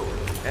or killed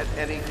at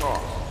any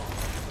cost.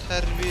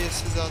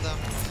 Terbiyesiz adam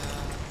ya.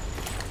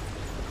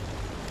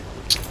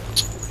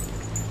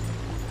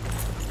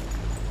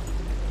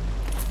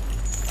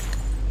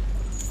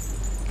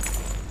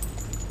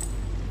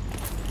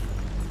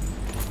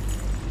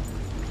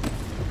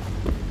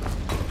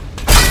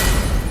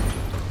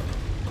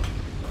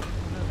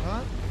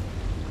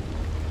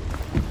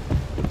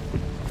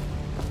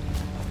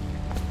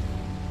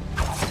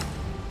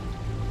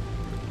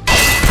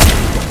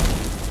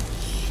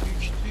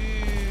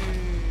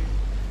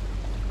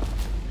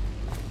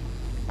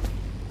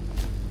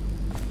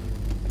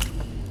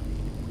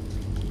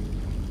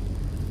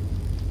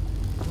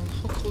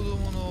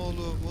 Kolumun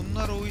oğlu.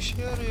 Bunlar o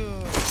işe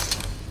yarıyor.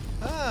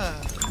 Ha.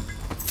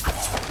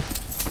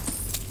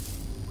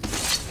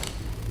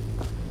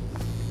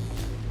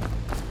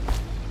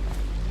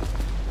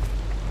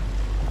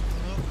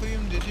 Buna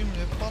koyayım dedim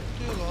ne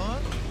patlıyor lan?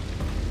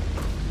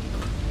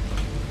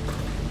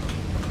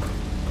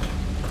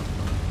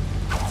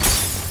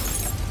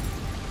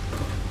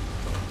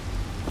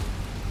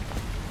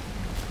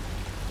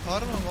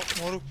 Var mı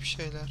moruk bir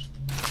şeyler?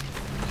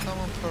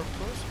 Tamam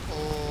purpose.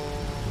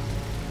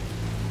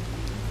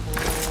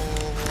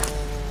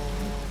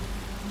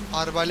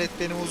 Arbalet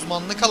benim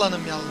uzmanlık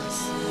alanım yalnız.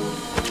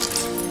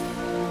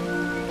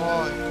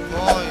 Vay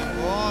vay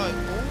vay.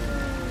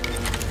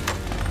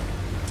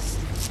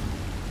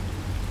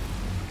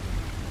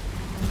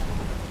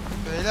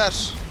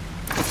 Beyler.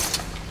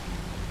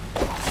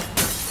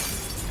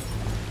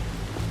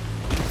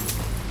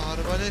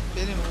 Arbalet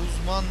benim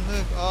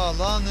uzmanlık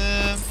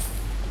alanım.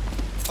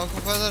 Bak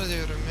o kadar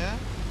diyorum ya.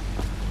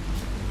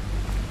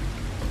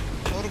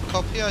 Moruk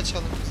kapıyı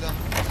açalım bize.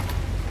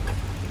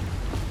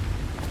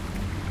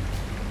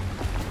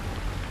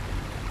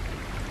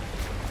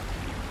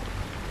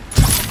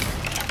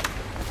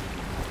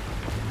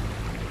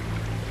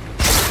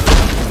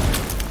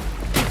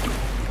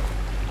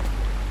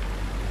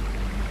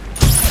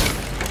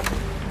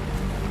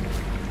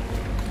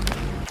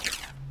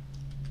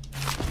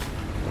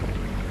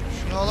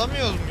 Şunu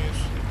alamıyoruz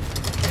muyuz?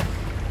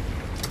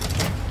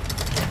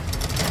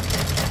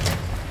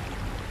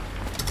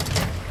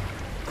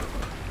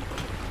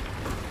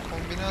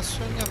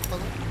 Kombinasyon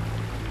yapalım.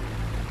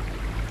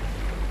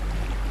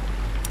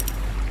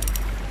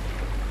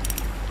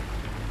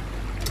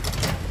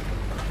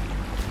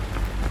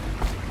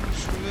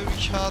 Şurada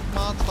bir kağıt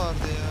mağat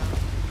vardı ya.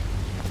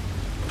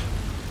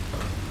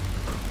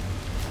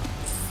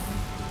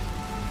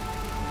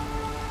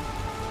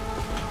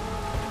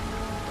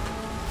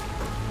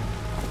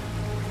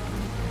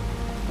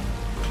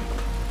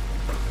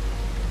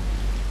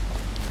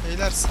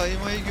 Beyler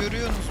saymayı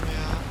görüyorsunuz mu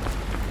ya?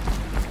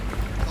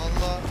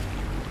 Allah.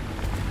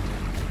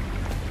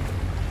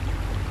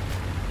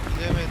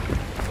 Bilemedim.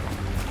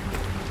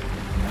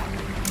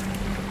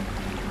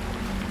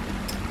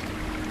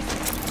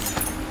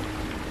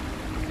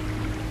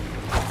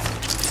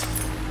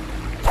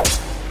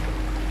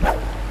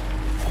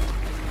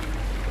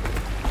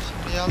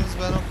 Şimdi yalnız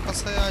ben o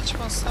kasayı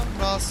açmazsam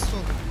rahatsız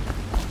olurum.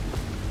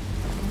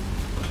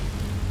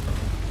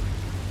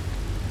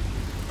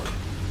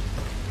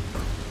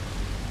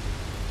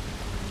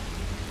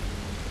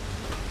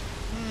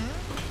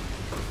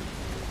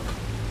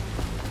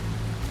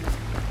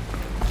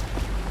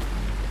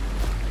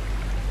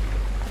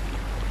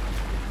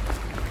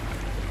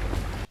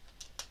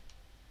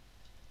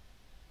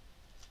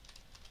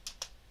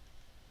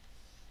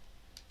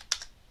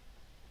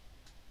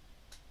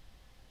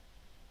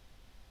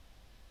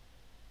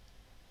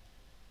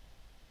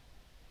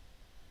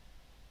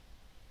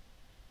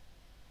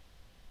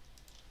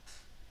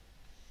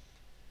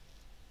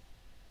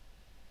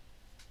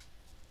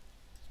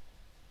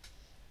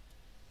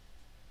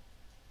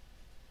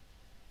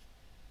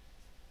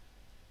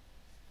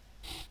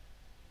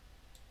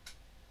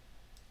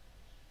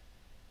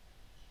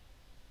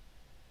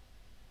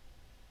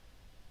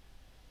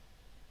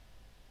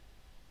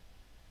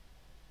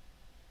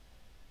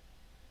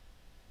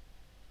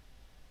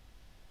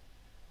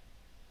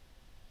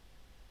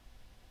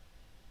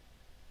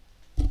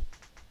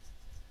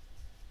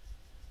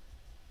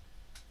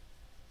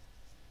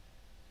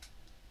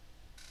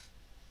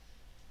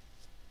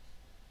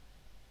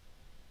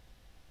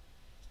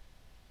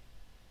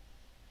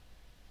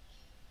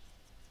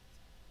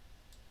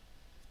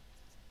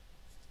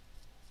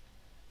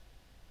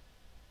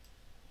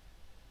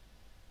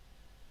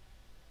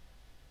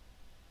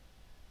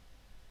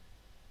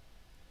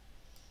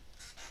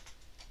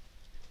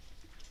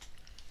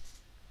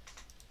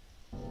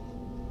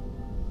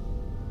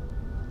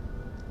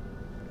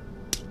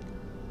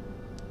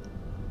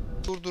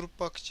 Durdurup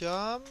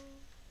bakacağım.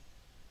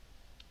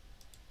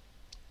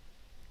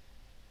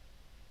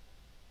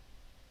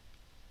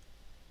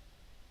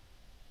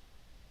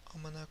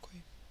 Amına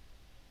koyayım.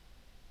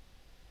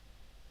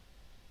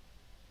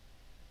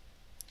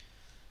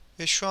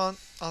 Ve şu an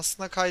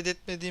aslında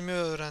kaydetmediğimi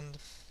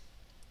öğrendim.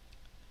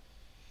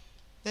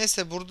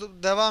 Neyse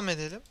burada devam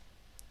edelim.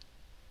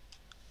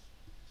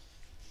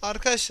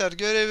 Arkadaşlar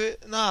görevi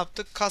ne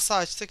yaptık? Kasa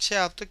açtık, şey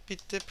yaptık,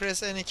 bitti.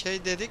 Press any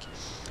key dedik.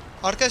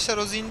 Arkadaşlar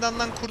o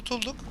zindandan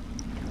kurtulduk.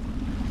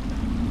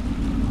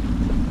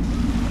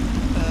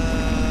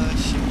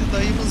 Şimdi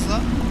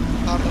dayımızla,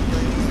 pardon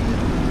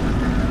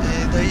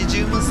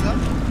dayıcığımızla.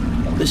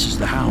 This is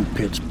the Hound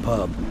Pit's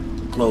pub,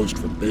 closed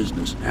for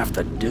business. Half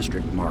the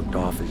district marked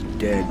off as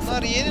dead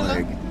from the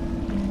plague.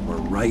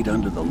 We're right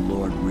under the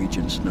Lord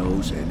Regent's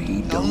nose, and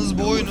he don't Yalnız bu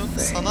know a oyunun thing.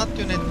 sanat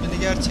yönetmeni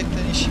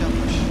gerçekten iş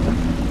yapmış.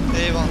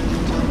 Eyvallah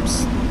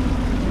canımsın.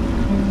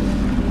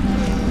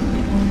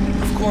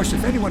 Of course,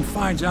 if anyone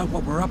finds out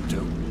what we're up to,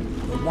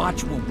 the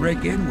Watch will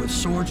break in with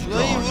swords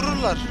Burayı drawn.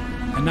 vururlar.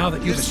 And now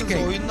that you've Bilirsiniz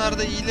escaped,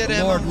 oyunlarda iyileri the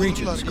hemen Lord vururlar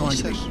Regent's going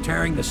to gençler. be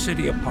tearing the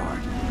city apart.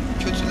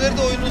 Kötüleri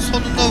de oyunun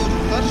sonunda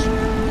vururlar.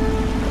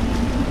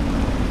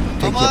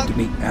 Ama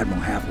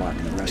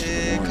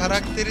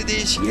karakteri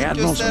değişiklik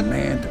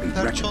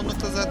göster.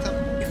 Çoğunlukla zaten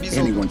biz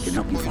oluruz.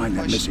 Oyunun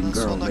başından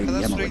sonuna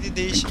kadar sürekli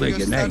değişik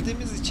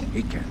gösterdiğimiz için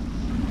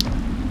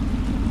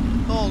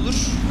ne olur?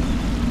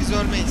 Biz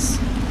ölmeyiz.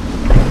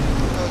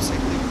 Ölsek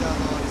de bir daha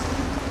da varız.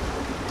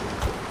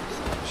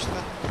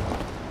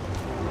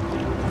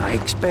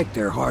 I expect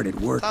they're hard at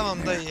work. Tamam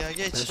dayı ya,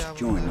 geç ya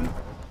bunları.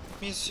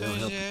 Misyon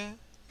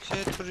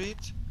Jet Reed.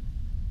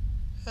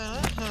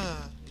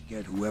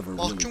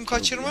 Mahkum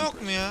kaçırma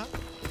yok mu ya?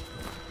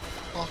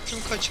 Mahkum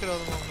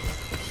kaçıralım onu.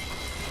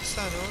 Bir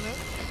saniye, o ne?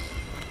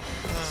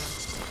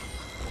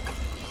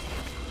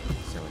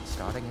 So it's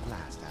starting at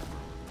last,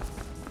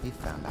 Admiral. We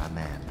found our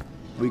man.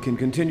 We can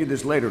continue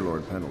this later,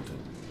 Lord Pendleton.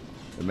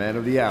 The man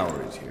of the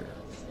hour is here.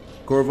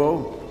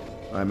 Corvo,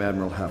 I'm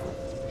Admiral Havel.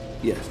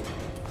 Yes,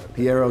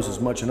 Piero's as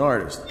much an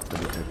artist as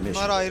a technician.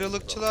 Bunlar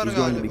ayrılıkçılar He's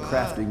going to be galiba.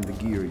 crafting the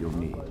gear you'll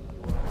need.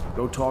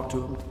 Go talk to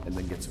him and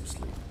then get some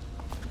sleep.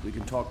 We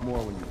can talk more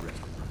when you've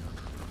rested.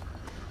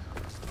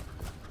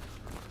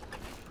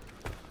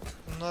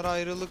 Bunlar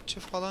ayrılıkçı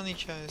falan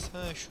hikayesi.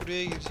 Ha,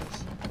 şuraya gireceğiz.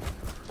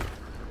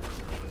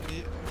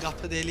 Bir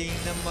kapı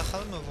deliğinden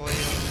bakalım mı bu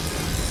ayağa?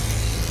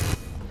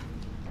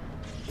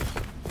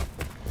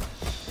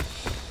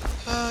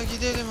 Ha,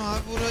 gidelim abi.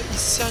 Bura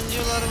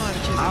isyancılar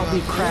merkezi. I'll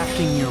be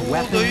crafting your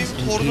weapons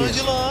and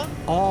gear.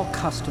 All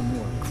custom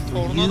work.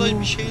 Tornada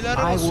bir şeyler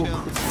basıyor.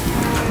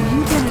 When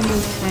you get a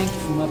new tank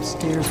from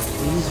upstairs,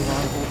 please while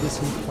I hold this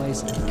in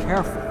place, be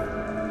careful.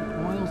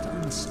 Oil's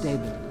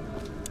unstable.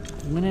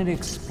 When it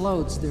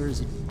explodes,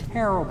 there's a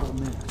terrible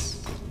mess.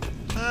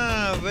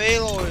 Ah,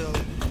 whale oil.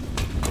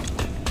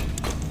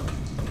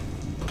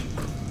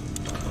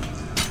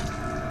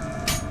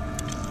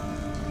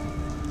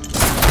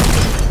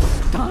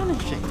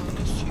 Astonishing.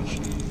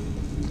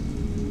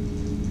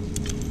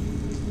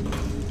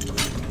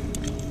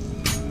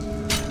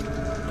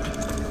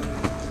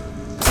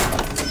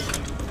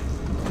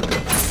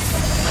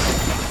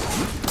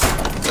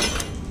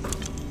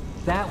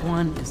 That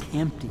one is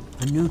empty.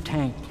 A new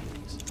tank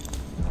case.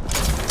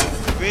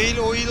 Whale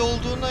oil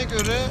olduğuna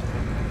göre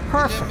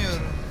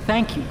bilemiyorum.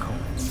 Thank you, Cole.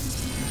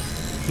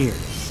 Here,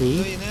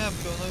 see? Dayı ne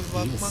yapıyor ona bir The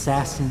bakmak.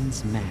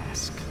 assassin's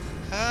mask.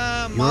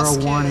 Ha, You're a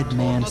maske. wanted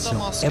man, so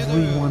Tornada maske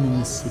everyone in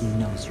the city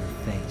knows your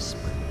face,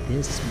 but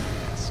this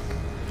mask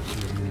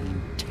will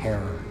mean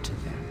terror to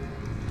them.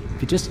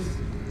 If you just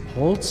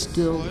hold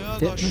still, the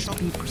fit must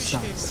be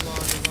precise.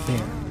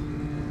 There.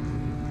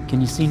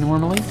 Can you see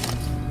normally?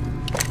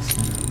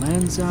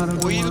 Lens out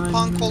of the Oil line.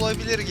 punk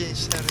olabilir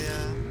gençler ya.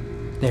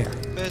 There.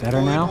 Evet,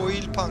 Better now?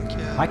 oil punk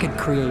ya. I could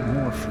create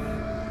more for you.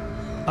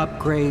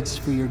 Upgrades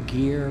for your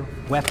gear,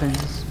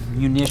 weapons,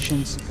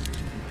 munitions.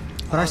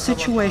 But our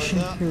situation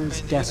here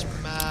is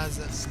desperate.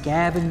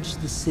 Scavenge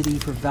the city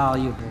for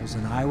valuables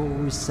and I will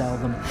resell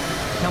them.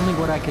 Tell me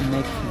what I can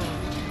make for you.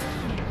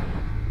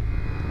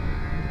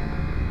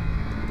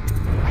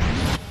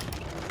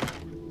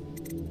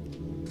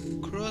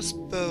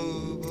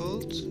 Crossbow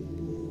bolt.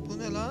 Bu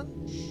ne lan?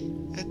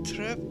 A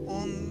trap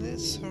on the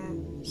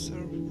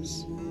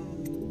surface.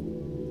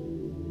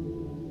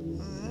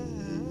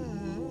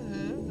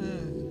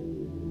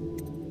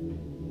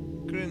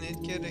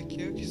 Grenade gerek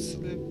yok.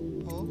 Slip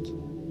bolt.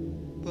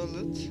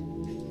 Bullet.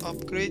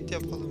 Upgrade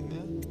yapalım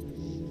ya.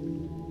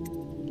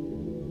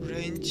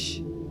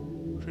 Range.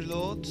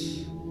 Reload.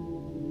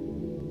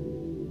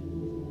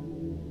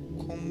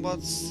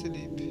 Combat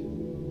sleep.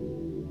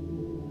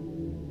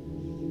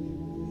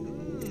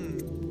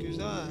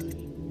 Güzel.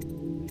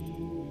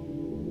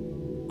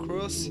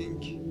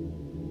 Crossing.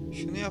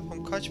 Şunu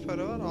yapalım. Kaç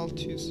para var?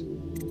 600.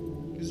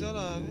 Güzel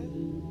abi.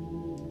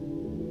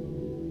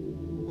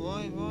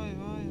 Vay vay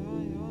vay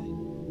vay vay.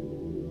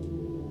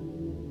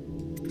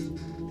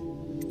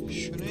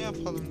 Şunu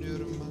yapalım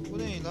diyorum ben. Bu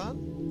ne lan?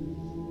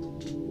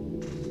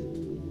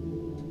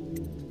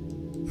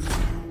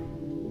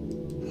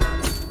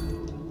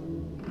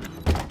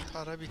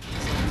 Para bitti.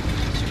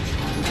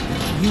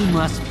 You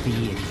must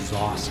be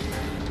exhausted.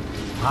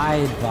 I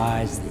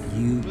advise that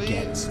you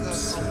get some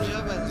sleep.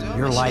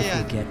 Your life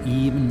will get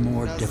even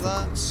more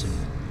difficult soon.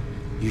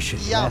 You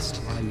should rest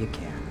while you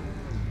can.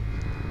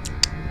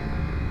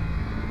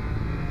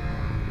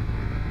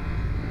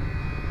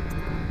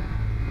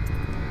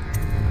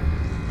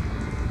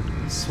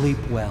 Sleep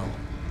well.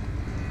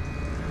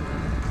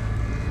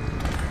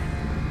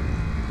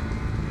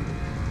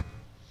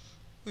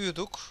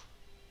 Uyuduk.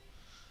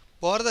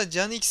 Bu arada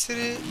can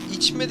iksiri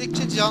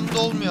içmedikçe can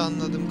dolmuyor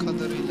anladığım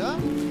kadarıyla.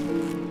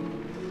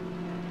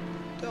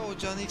 De o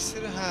can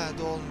iksiri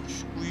dolmuş.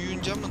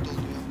 Uyuyunca mı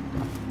doluyor?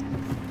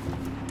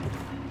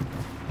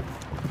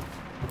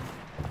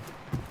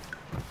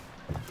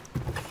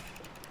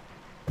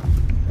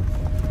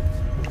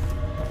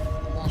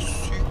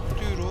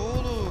 Siktir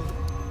oğlum.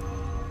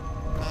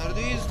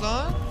 Neredeyiz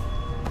lan?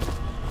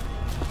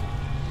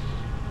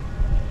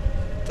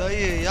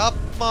 Dayı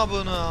yapma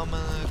bunu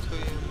amına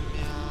koyayım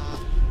ya.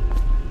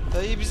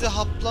 Dayı bizi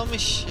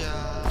haplamış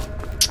ya.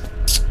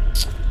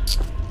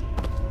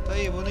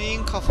 Dayı bu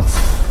neyin kafası?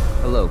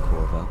 Hello,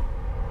 Corvo.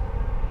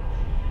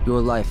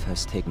 Your life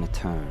has taken a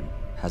turn,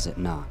 has it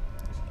not?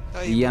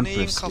 The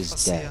Empress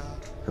is dead.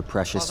 Her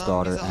precious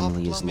daughter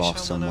Emily is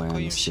lost somewhere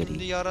in the city.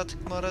 Şimdi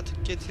yaratık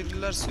maratık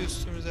getirirlerse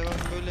üstümüze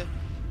ben böyle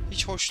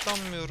hiç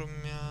hoşlanmıyorum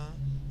ya.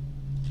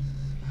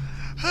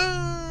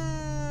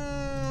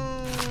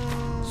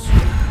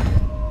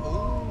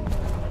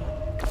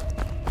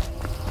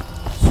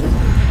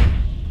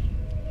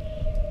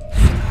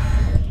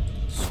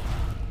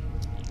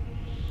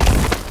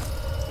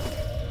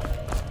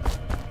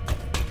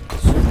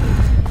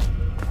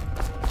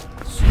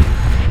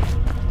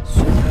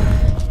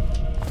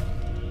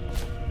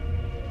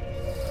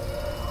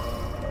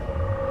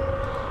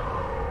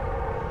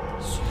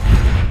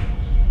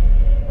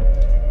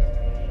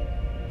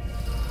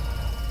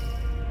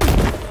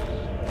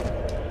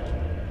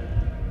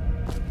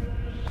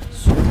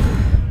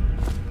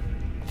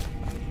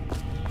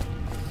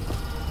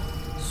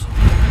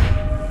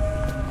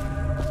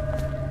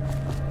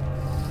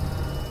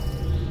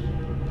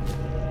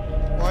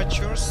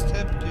 Watch your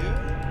step diyor.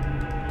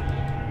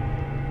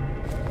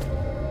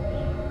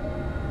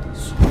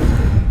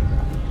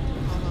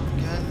 Anam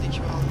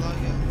geldik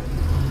vallahi geldik.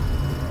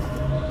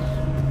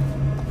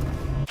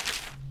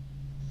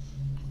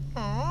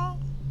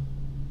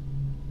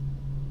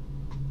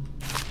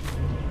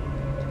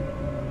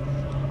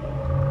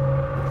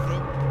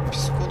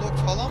 Psikolog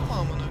falan mı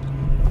amına?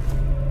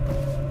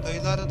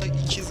 Dayılar da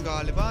ikiz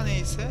galiba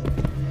neyse.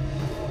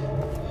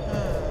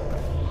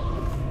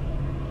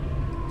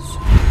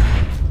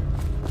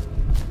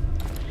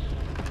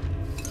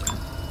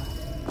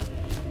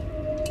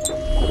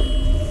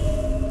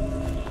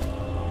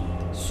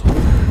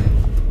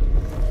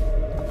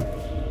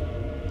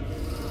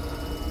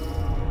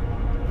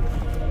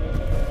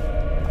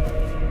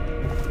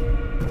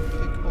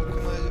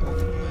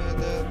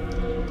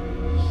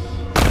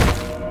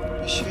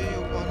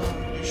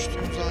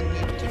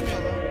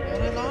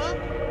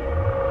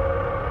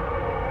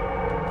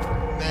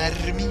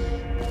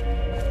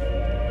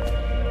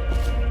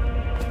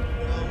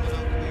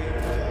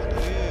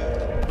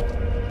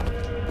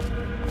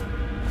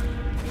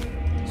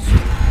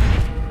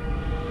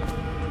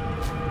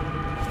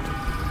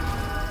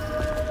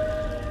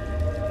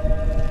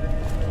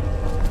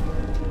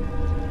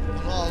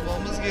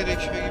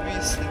 Gerekiyor gibi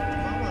hissettim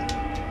ama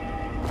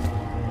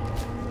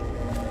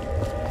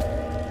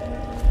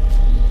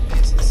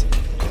neyse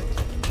siktir.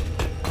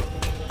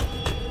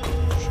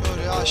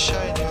 Şöyle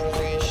aşağı iniyoruz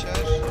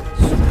gençler.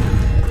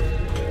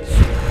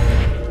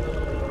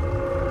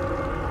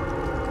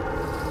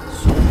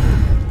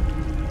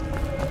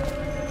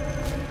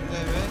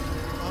 Evet,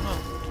 ana.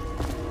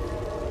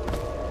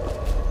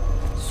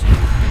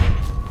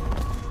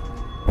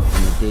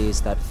 In the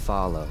days that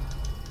follow,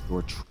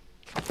 your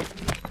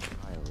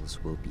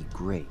will be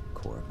great,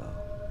 Corvo.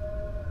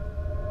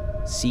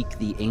 Seek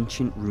the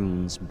ancient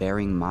runes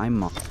bearing my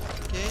mark.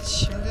 Geç,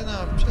 şimdi ne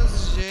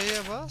yapacağız?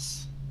 J'ye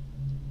bas.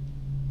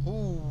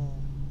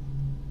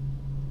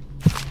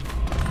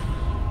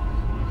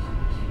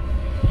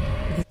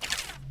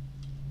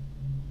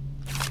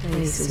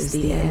 This is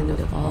the end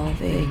of all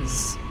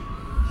things,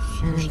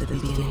 and the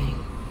beginning.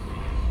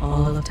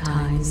 All of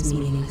time's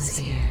meaning is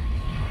here.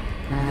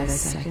 Neither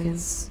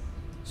seconds,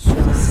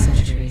 nor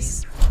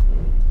centuries.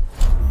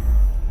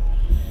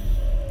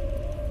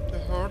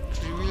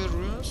 Reveal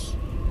runes,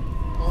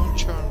 bone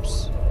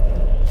charms.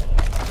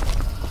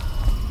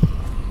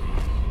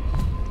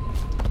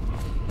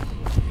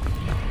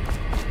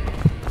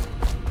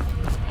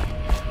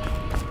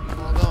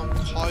 Adam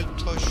kalp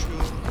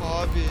taşıyor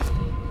abi.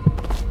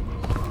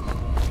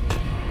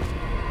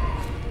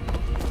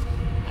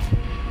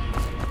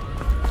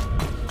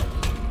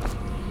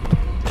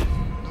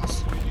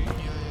 Nasıl bir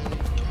dünyaya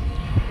denk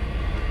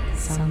geldi?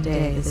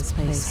 Someday this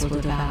place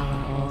will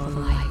devour all the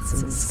lights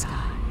in the sky.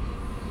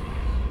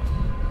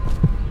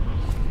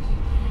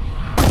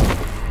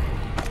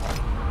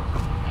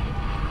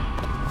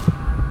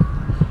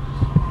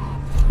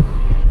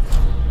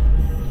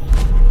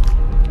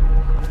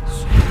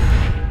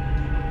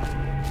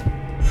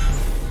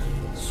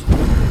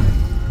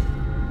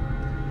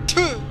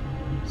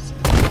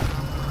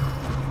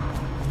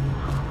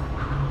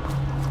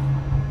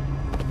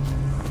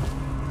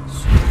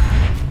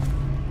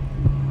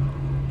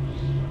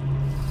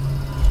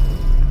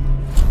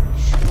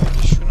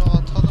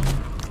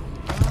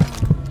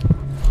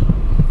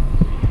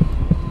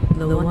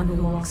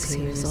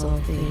 cradles all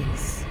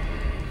things.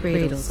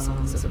 Cradle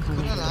songs of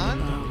coming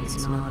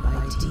bones gnawed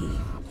by teeth.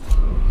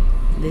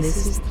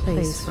 This is the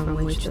place from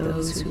which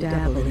those who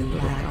dabble in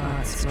black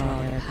arts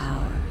draw their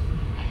power.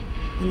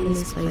 And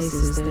this place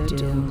is their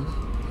doom.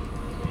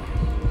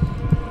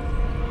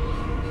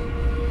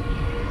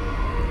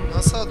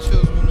 Nasıl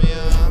atıyoruz bunu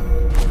ya?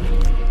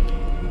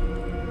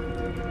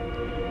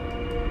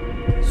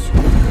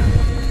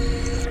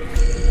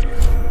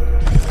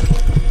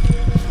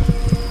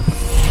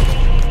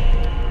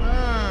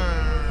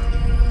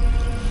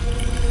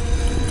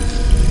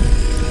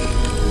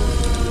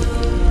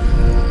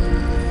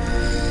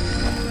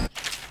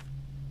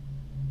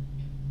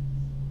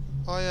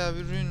 Bayağı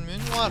bir rün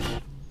var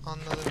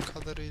anladığım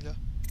kadarıyla.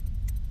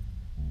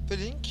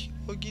 Blink,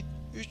 o git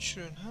 3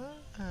 rün ha.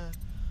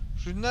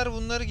 Rünler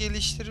bunları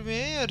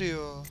geliştirmeye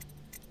yarıyor.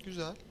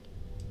 Güzel.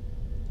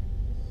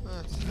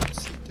 Evet,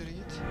 siktir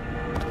git.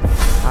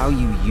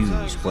 How you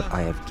use what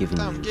I have given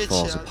you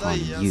falls upon you.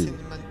 Senin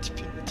ben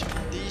tipim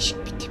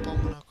değişik bir tip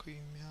amına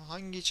koyayım ya.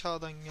 Hangi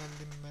çağdan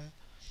geldim be?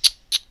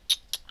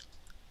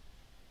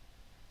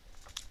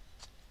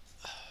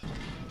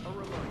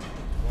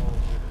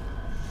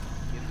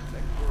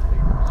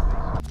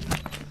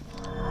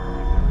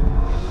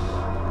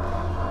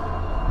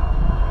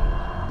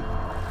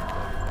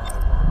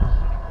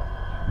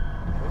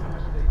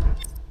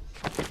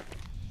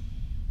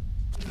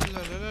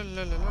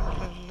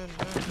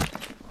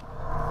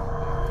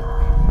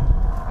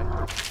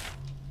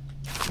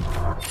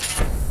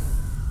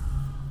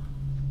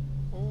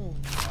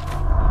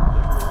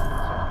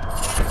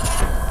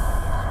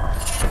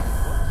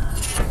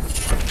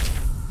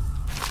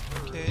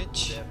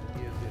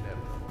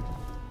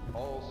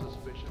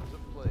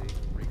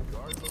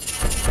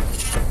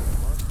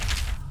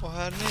 O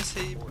her neyse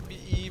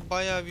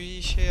bayağı bir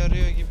işe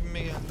yarıyor gibime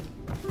geldi.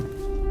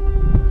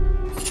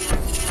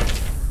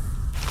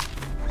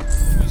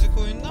 Müzik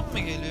oyundan mı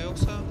geliyor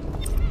yoksa?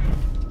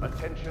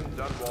 Attention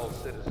Dunwall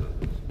citizens.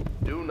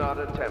 Do not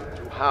attempt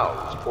to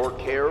house or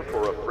care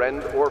for a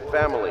friend or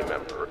family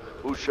member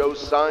who shows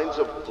signs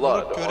of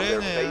blood on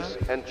their face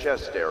and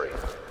chest area.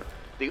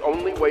 The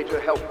only way to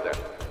help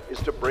them is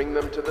to bring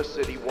them to the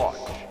city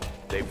watch.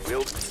 They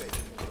will be safe.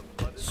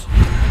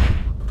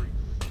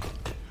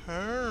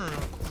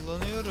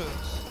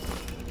 Kullanıyoruz.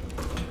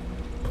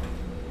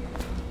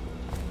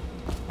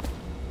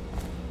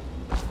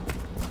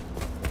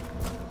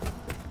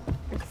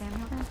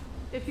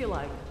 If you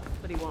like,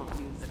 but he won't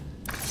use it.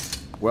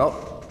 Well,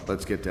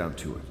 let's get down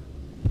to it.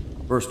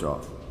 First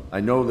off,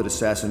 I know that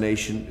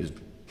assassination is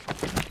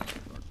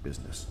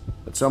business,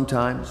 but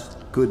sometimes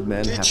good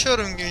men have.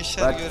 Geçiyorum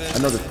gençler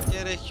görevine.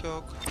 Gerek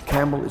yok.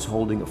 Campbell is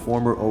holding a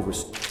former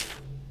overseer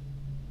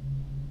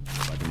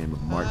by the name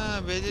of Martin.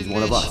 He's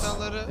one of us,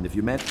 and if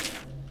you met,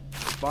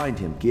 find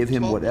him, give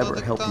him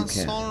whatever help you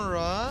can.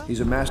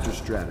 He's a master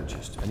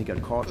strategist, and he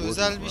got caught working for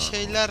özel bir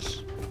şeyler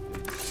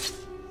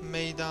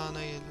meydana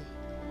geliyor.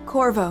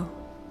 Corvo,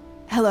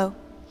 hello.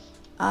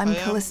 I'm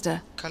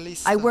Callista.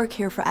 I work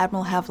here for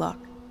Admiral Havelock.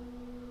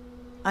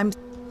 I'm...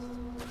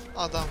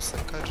 Adamsın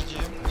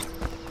karıcığım.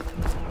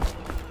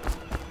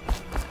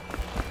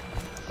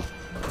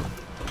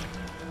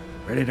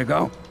 Ready to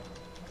go?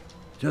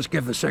 Just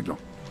give the signal.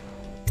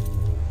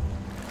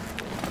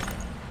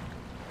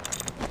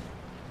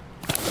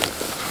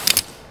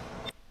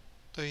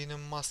 Dayının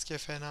maske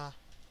fena.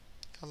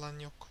 Yalan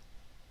yok.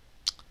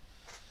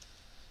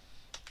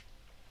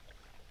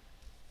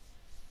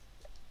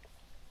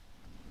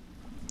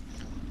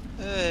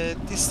 Evet,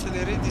 district.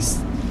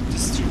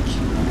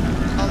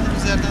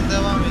 Kaldığımız yerden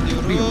devam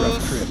ediyoruz.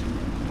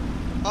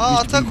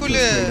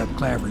 Atakule.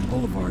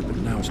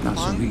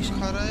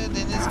 Ankara'ya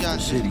deniz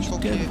geldi.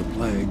 Çok iyi.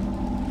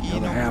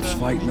 İyi nokta.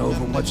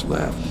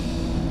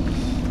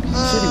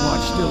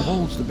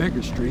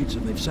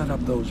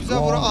 Güzel,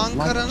 bura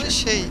Ankara'nın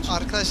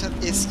arkadaşlar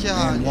eski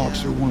hali.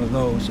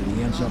 Ankara'nın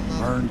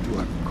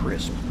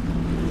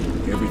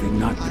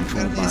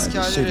eski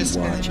hali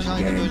resmen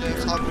kanka böyle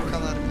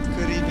fabrikalar,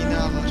 gri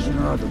binalar.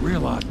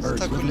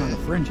 Atakule.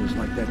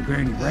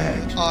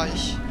 Ay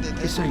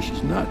dedi.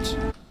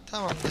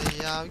 Tamam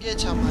dayı ya,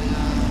 geç ama ya.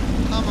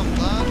 Tamam lan.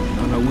 I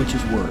don't know which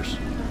is worse.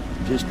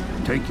 Just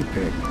take your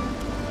pick.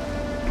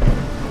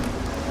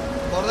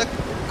 Bu arada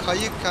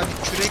kayık, hani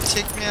kürek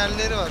çekme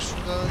yerleri var.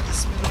 Şurada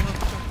ismini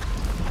unuttum.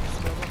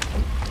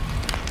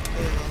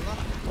 Eyvallah.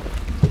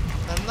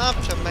 Ben ne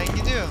yapacağım? Ben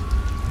gidiyorum.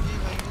 İyi,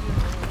 ben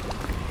gidiyorum.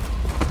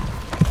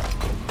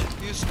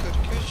 143.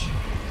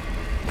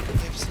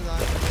 Hepsi de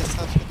aynı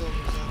mesafede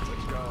olur zaten.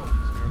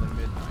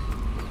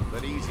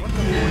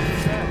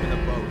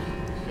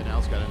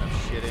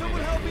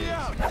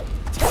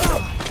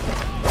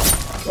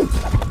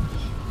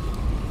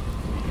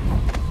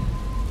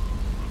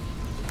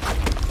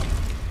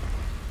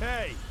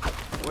 Hey!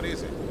 What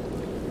is it?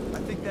 I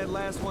think that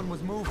last one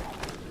was moving.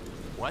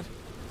 What?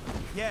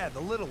 Yeah, the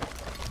little one.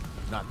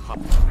 Not pop.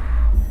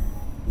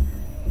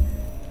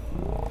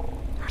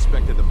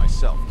 Expected it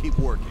myself. Keep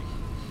working.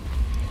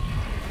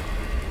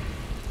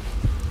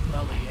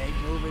 Well, he ain't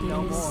moving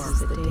no more. This is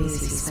the days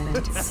he spent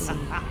at sea.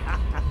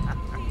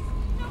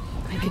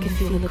 can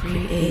feel the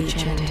great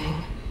age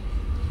ending.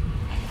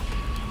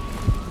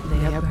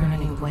 They are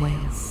burning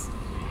whales.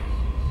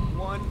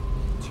 1,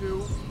 2,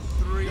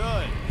 3.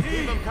 Good.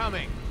 Keep them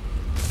coming.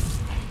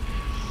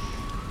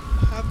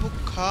 Ha bu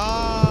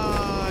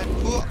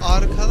bu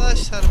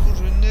arkadaşlar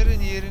bu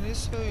rünlerin yerini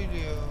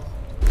söylüyor.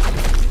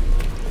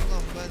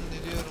 Ulan ben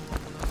de diyorum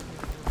amına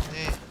koyayım.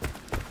 Ne?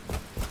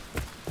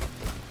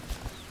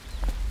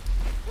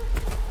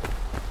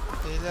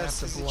 Beyler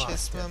sizi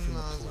kesmem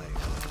lazım ya.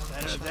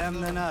 Better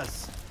them than us.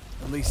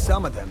 At least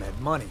some of them had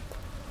money.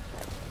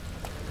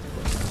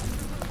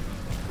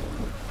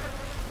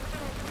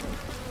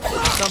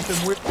 Something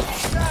weird.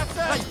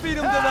 Let's beat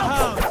him to the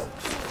house.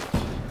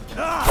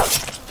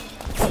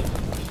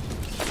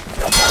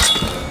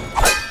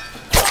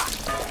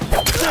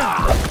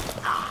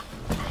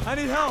 I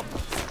need help.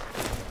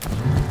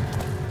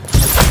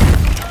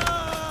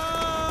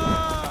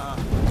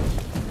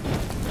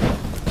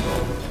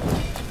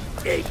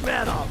 Eat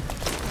metal.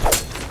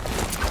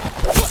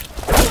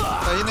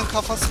 Dayının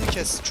kafasını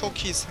kes.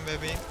 Çok iyisin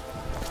bebeğim.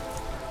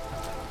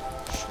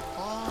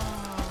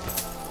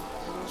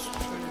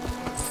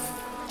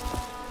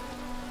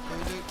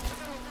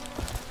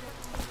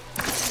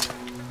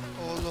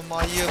 Oğlum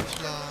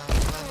ayıp lan.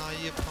 Ben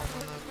ayıp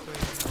amına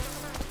koyayım.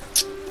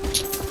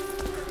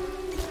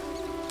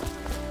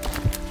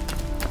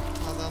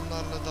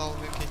 Adamlarla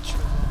dalga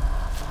geçiyorlar.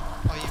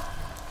 Ayıp.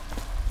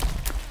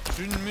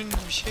 Rün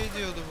bir şey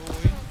diyordu bu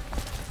oyun.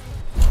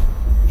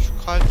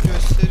 Şu kalp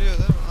gösteriyor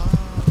değil mi?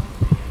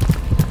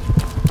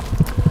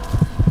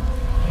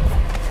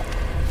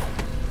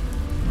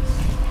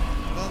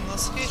 Lan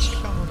nasıl geçtik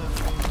amına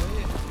koyayım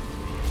dayı?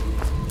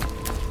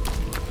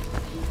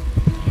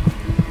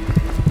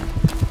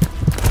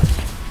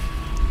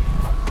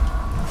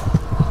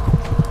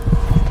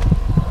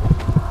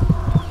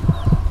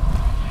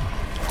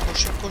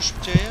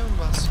 Koşup C'ye mi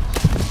basıyor?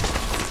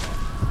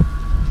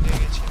 Nereye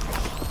geçeyim?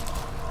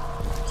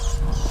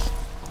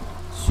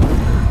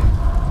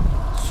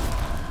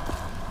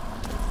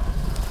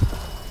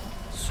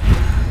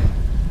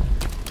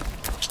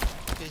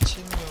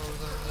 Geçilmiyor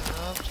oradan ya.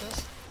 Ne yapacağız?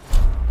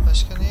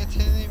 Başka ne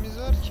yeteneğimiz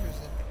var ki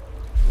bizim?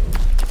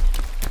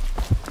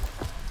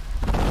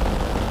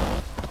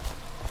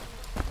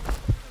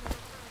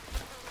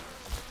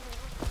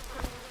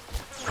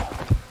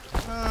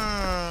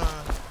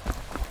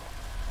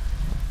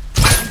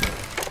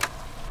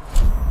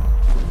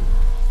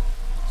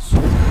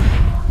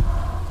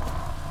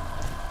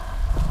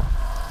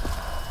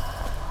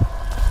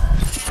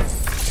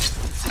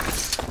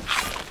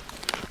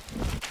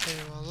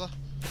 Eyvallah.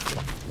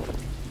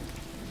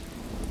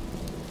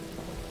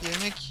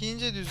 Yemek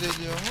yiyince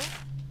düzeliyor mu?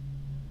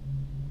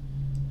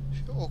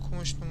 Şu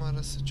okumuş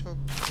numarası çok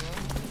güzel.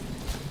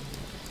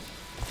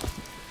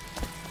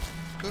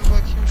 Dur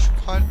bakayım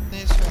şu kalp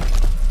ne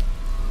söylüyor?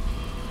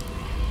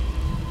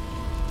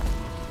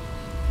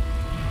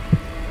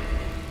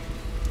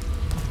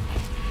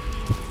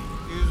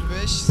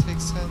 %105, 84,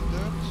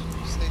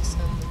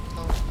 84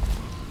 tamam.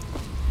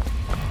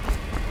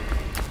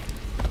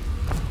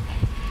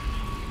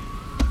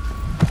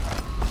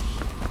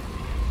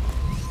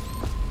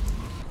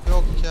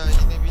 Yok ya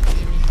yine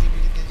bildiğimiz gibi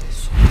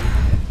gideceğiz.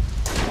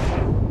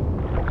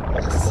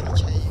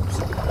 Sikeyim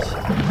seni.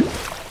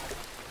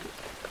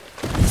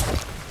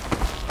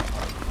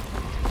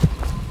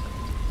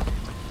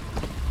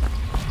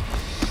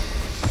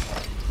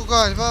 Bu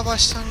galiba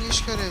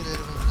başlangıç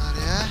görevleri bunlar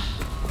ya.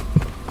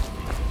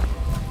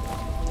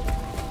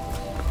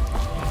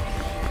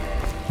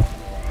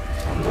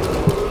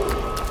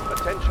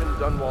 Attention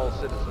Dunwall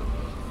citizens.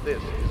 This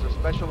is a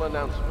special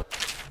announcement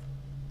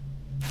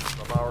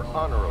from our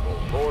Honorable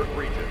Lord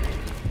Regent.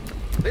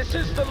 This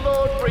is the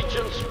Lord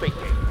Regent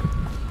speaking.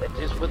 It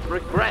is with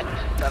regret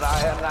that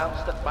I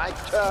announce that my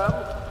term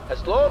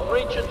as Lord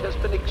Regent has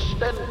been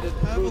extended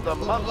through the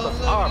month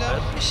of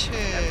harvest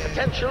and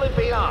potentially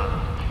beyond.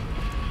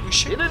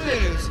 In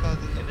addition,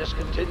 in this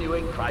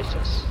continuing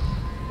crisis,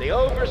 the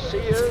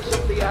overseers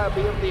of the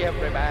Abbey of the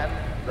Everyman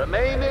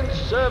remain in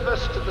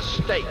service to the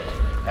state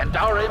and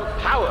are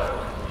empowered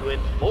to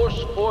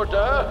enforce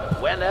order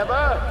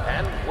whenever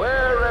and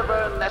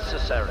wherever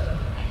necessary.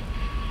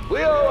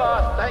 We owe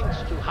our thanks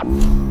to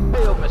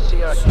High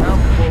Overseer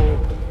Campbell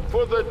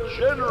for the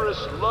generous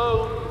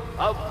loan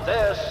of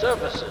their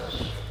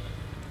services.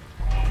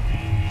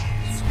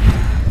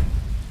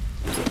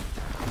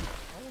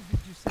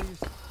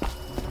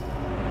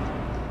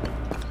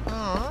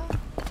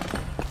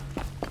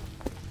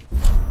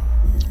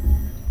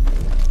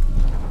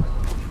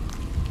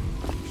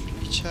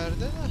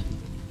 İçeride de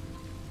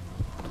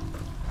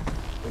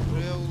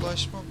buraya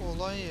ulaşmak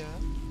olay ya.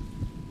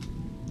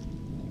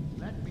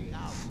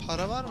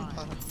 Para var mı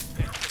para?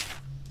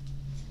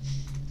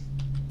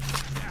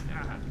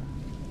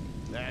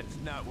 That's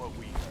not what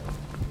we heard.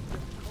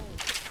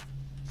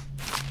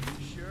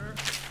 You sure?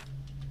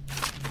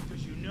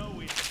 Because you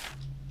know it.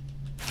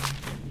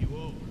 You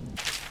over.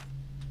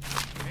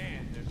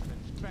 Man, there's an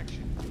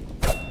inspection.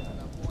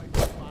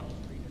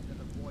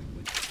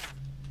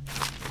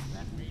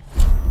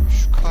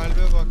 Şu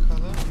kalbe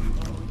bakalım.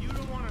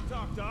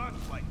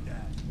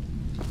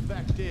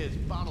 Fact is,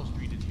 Bottle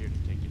Street is here to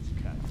take its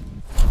cut.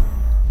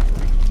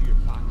 Reach into your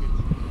pockets.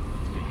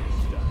 Let's get this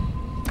done.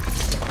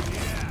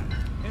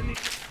 Yeah, and the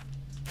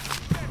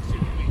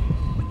infection week.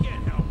 We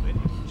can't help it.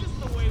 Just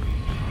the way we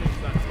do things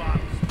on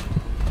Bottle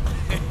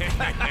Street.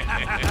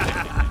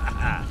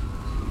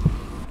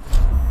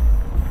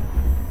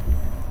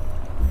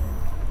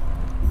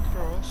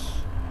 Cross.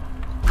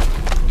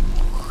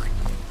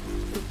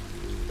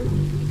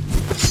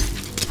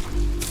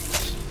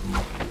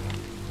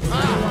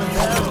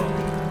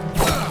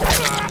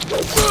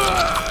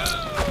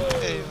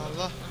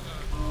 Eyvallah.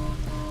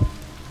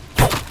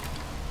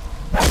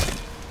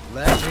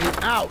 Let me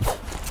out!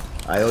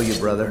 I owe you,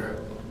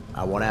 brother.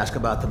 I won't ask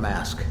about the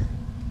mask.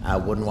 I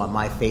wouldn't want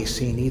my face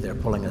seen either,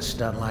 pulling a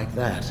stunt like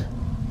that.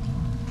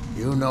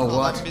 You know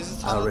what?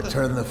 I'll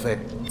return the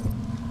favor.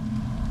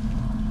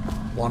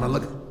 Wanna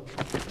look at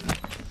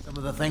some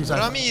of the things I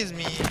found?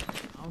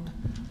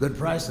 Good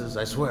prices,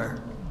 I swear.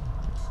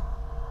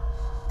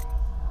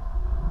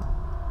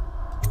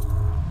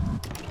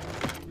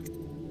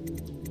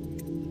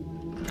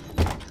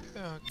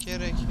 Yok,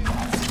 gerek yok.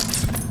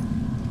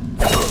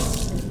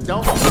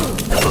 Don't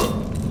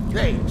move!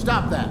 Hey,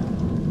 stop that!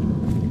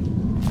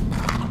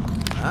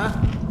 Huh?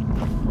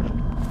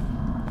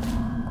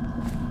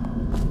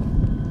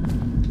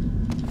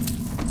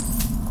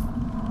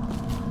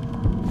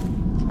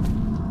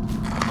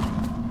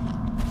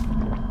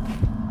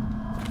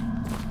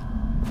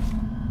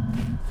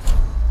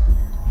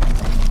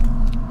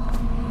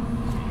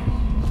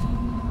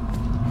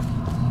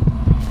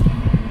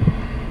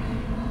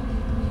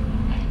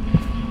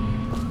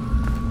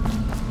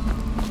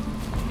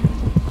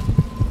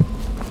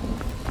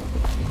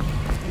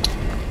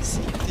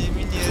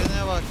 Siktiğimin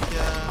yerine bak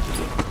ya.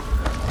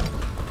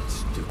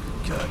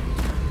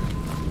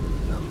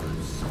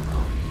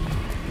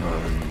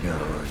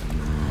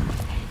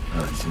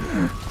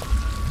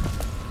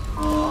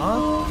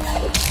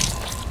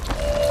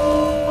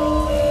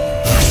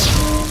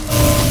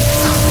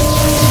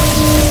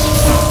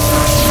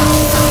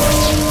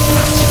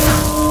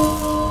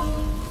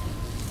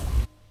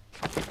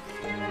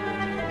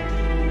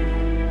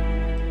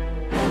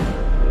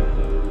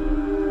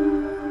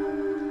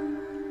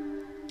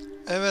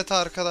 Evet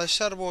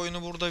arkadaşlar, bu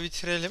oyunu burada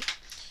bitirelim.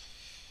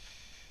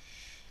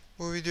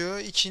 Bu video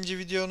ikinci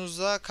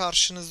videonuzda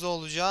karşınızda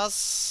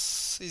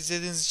olacağız.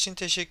 İzlediğiniz için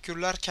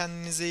teşekkürler.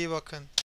 Kendinize iyi bakın.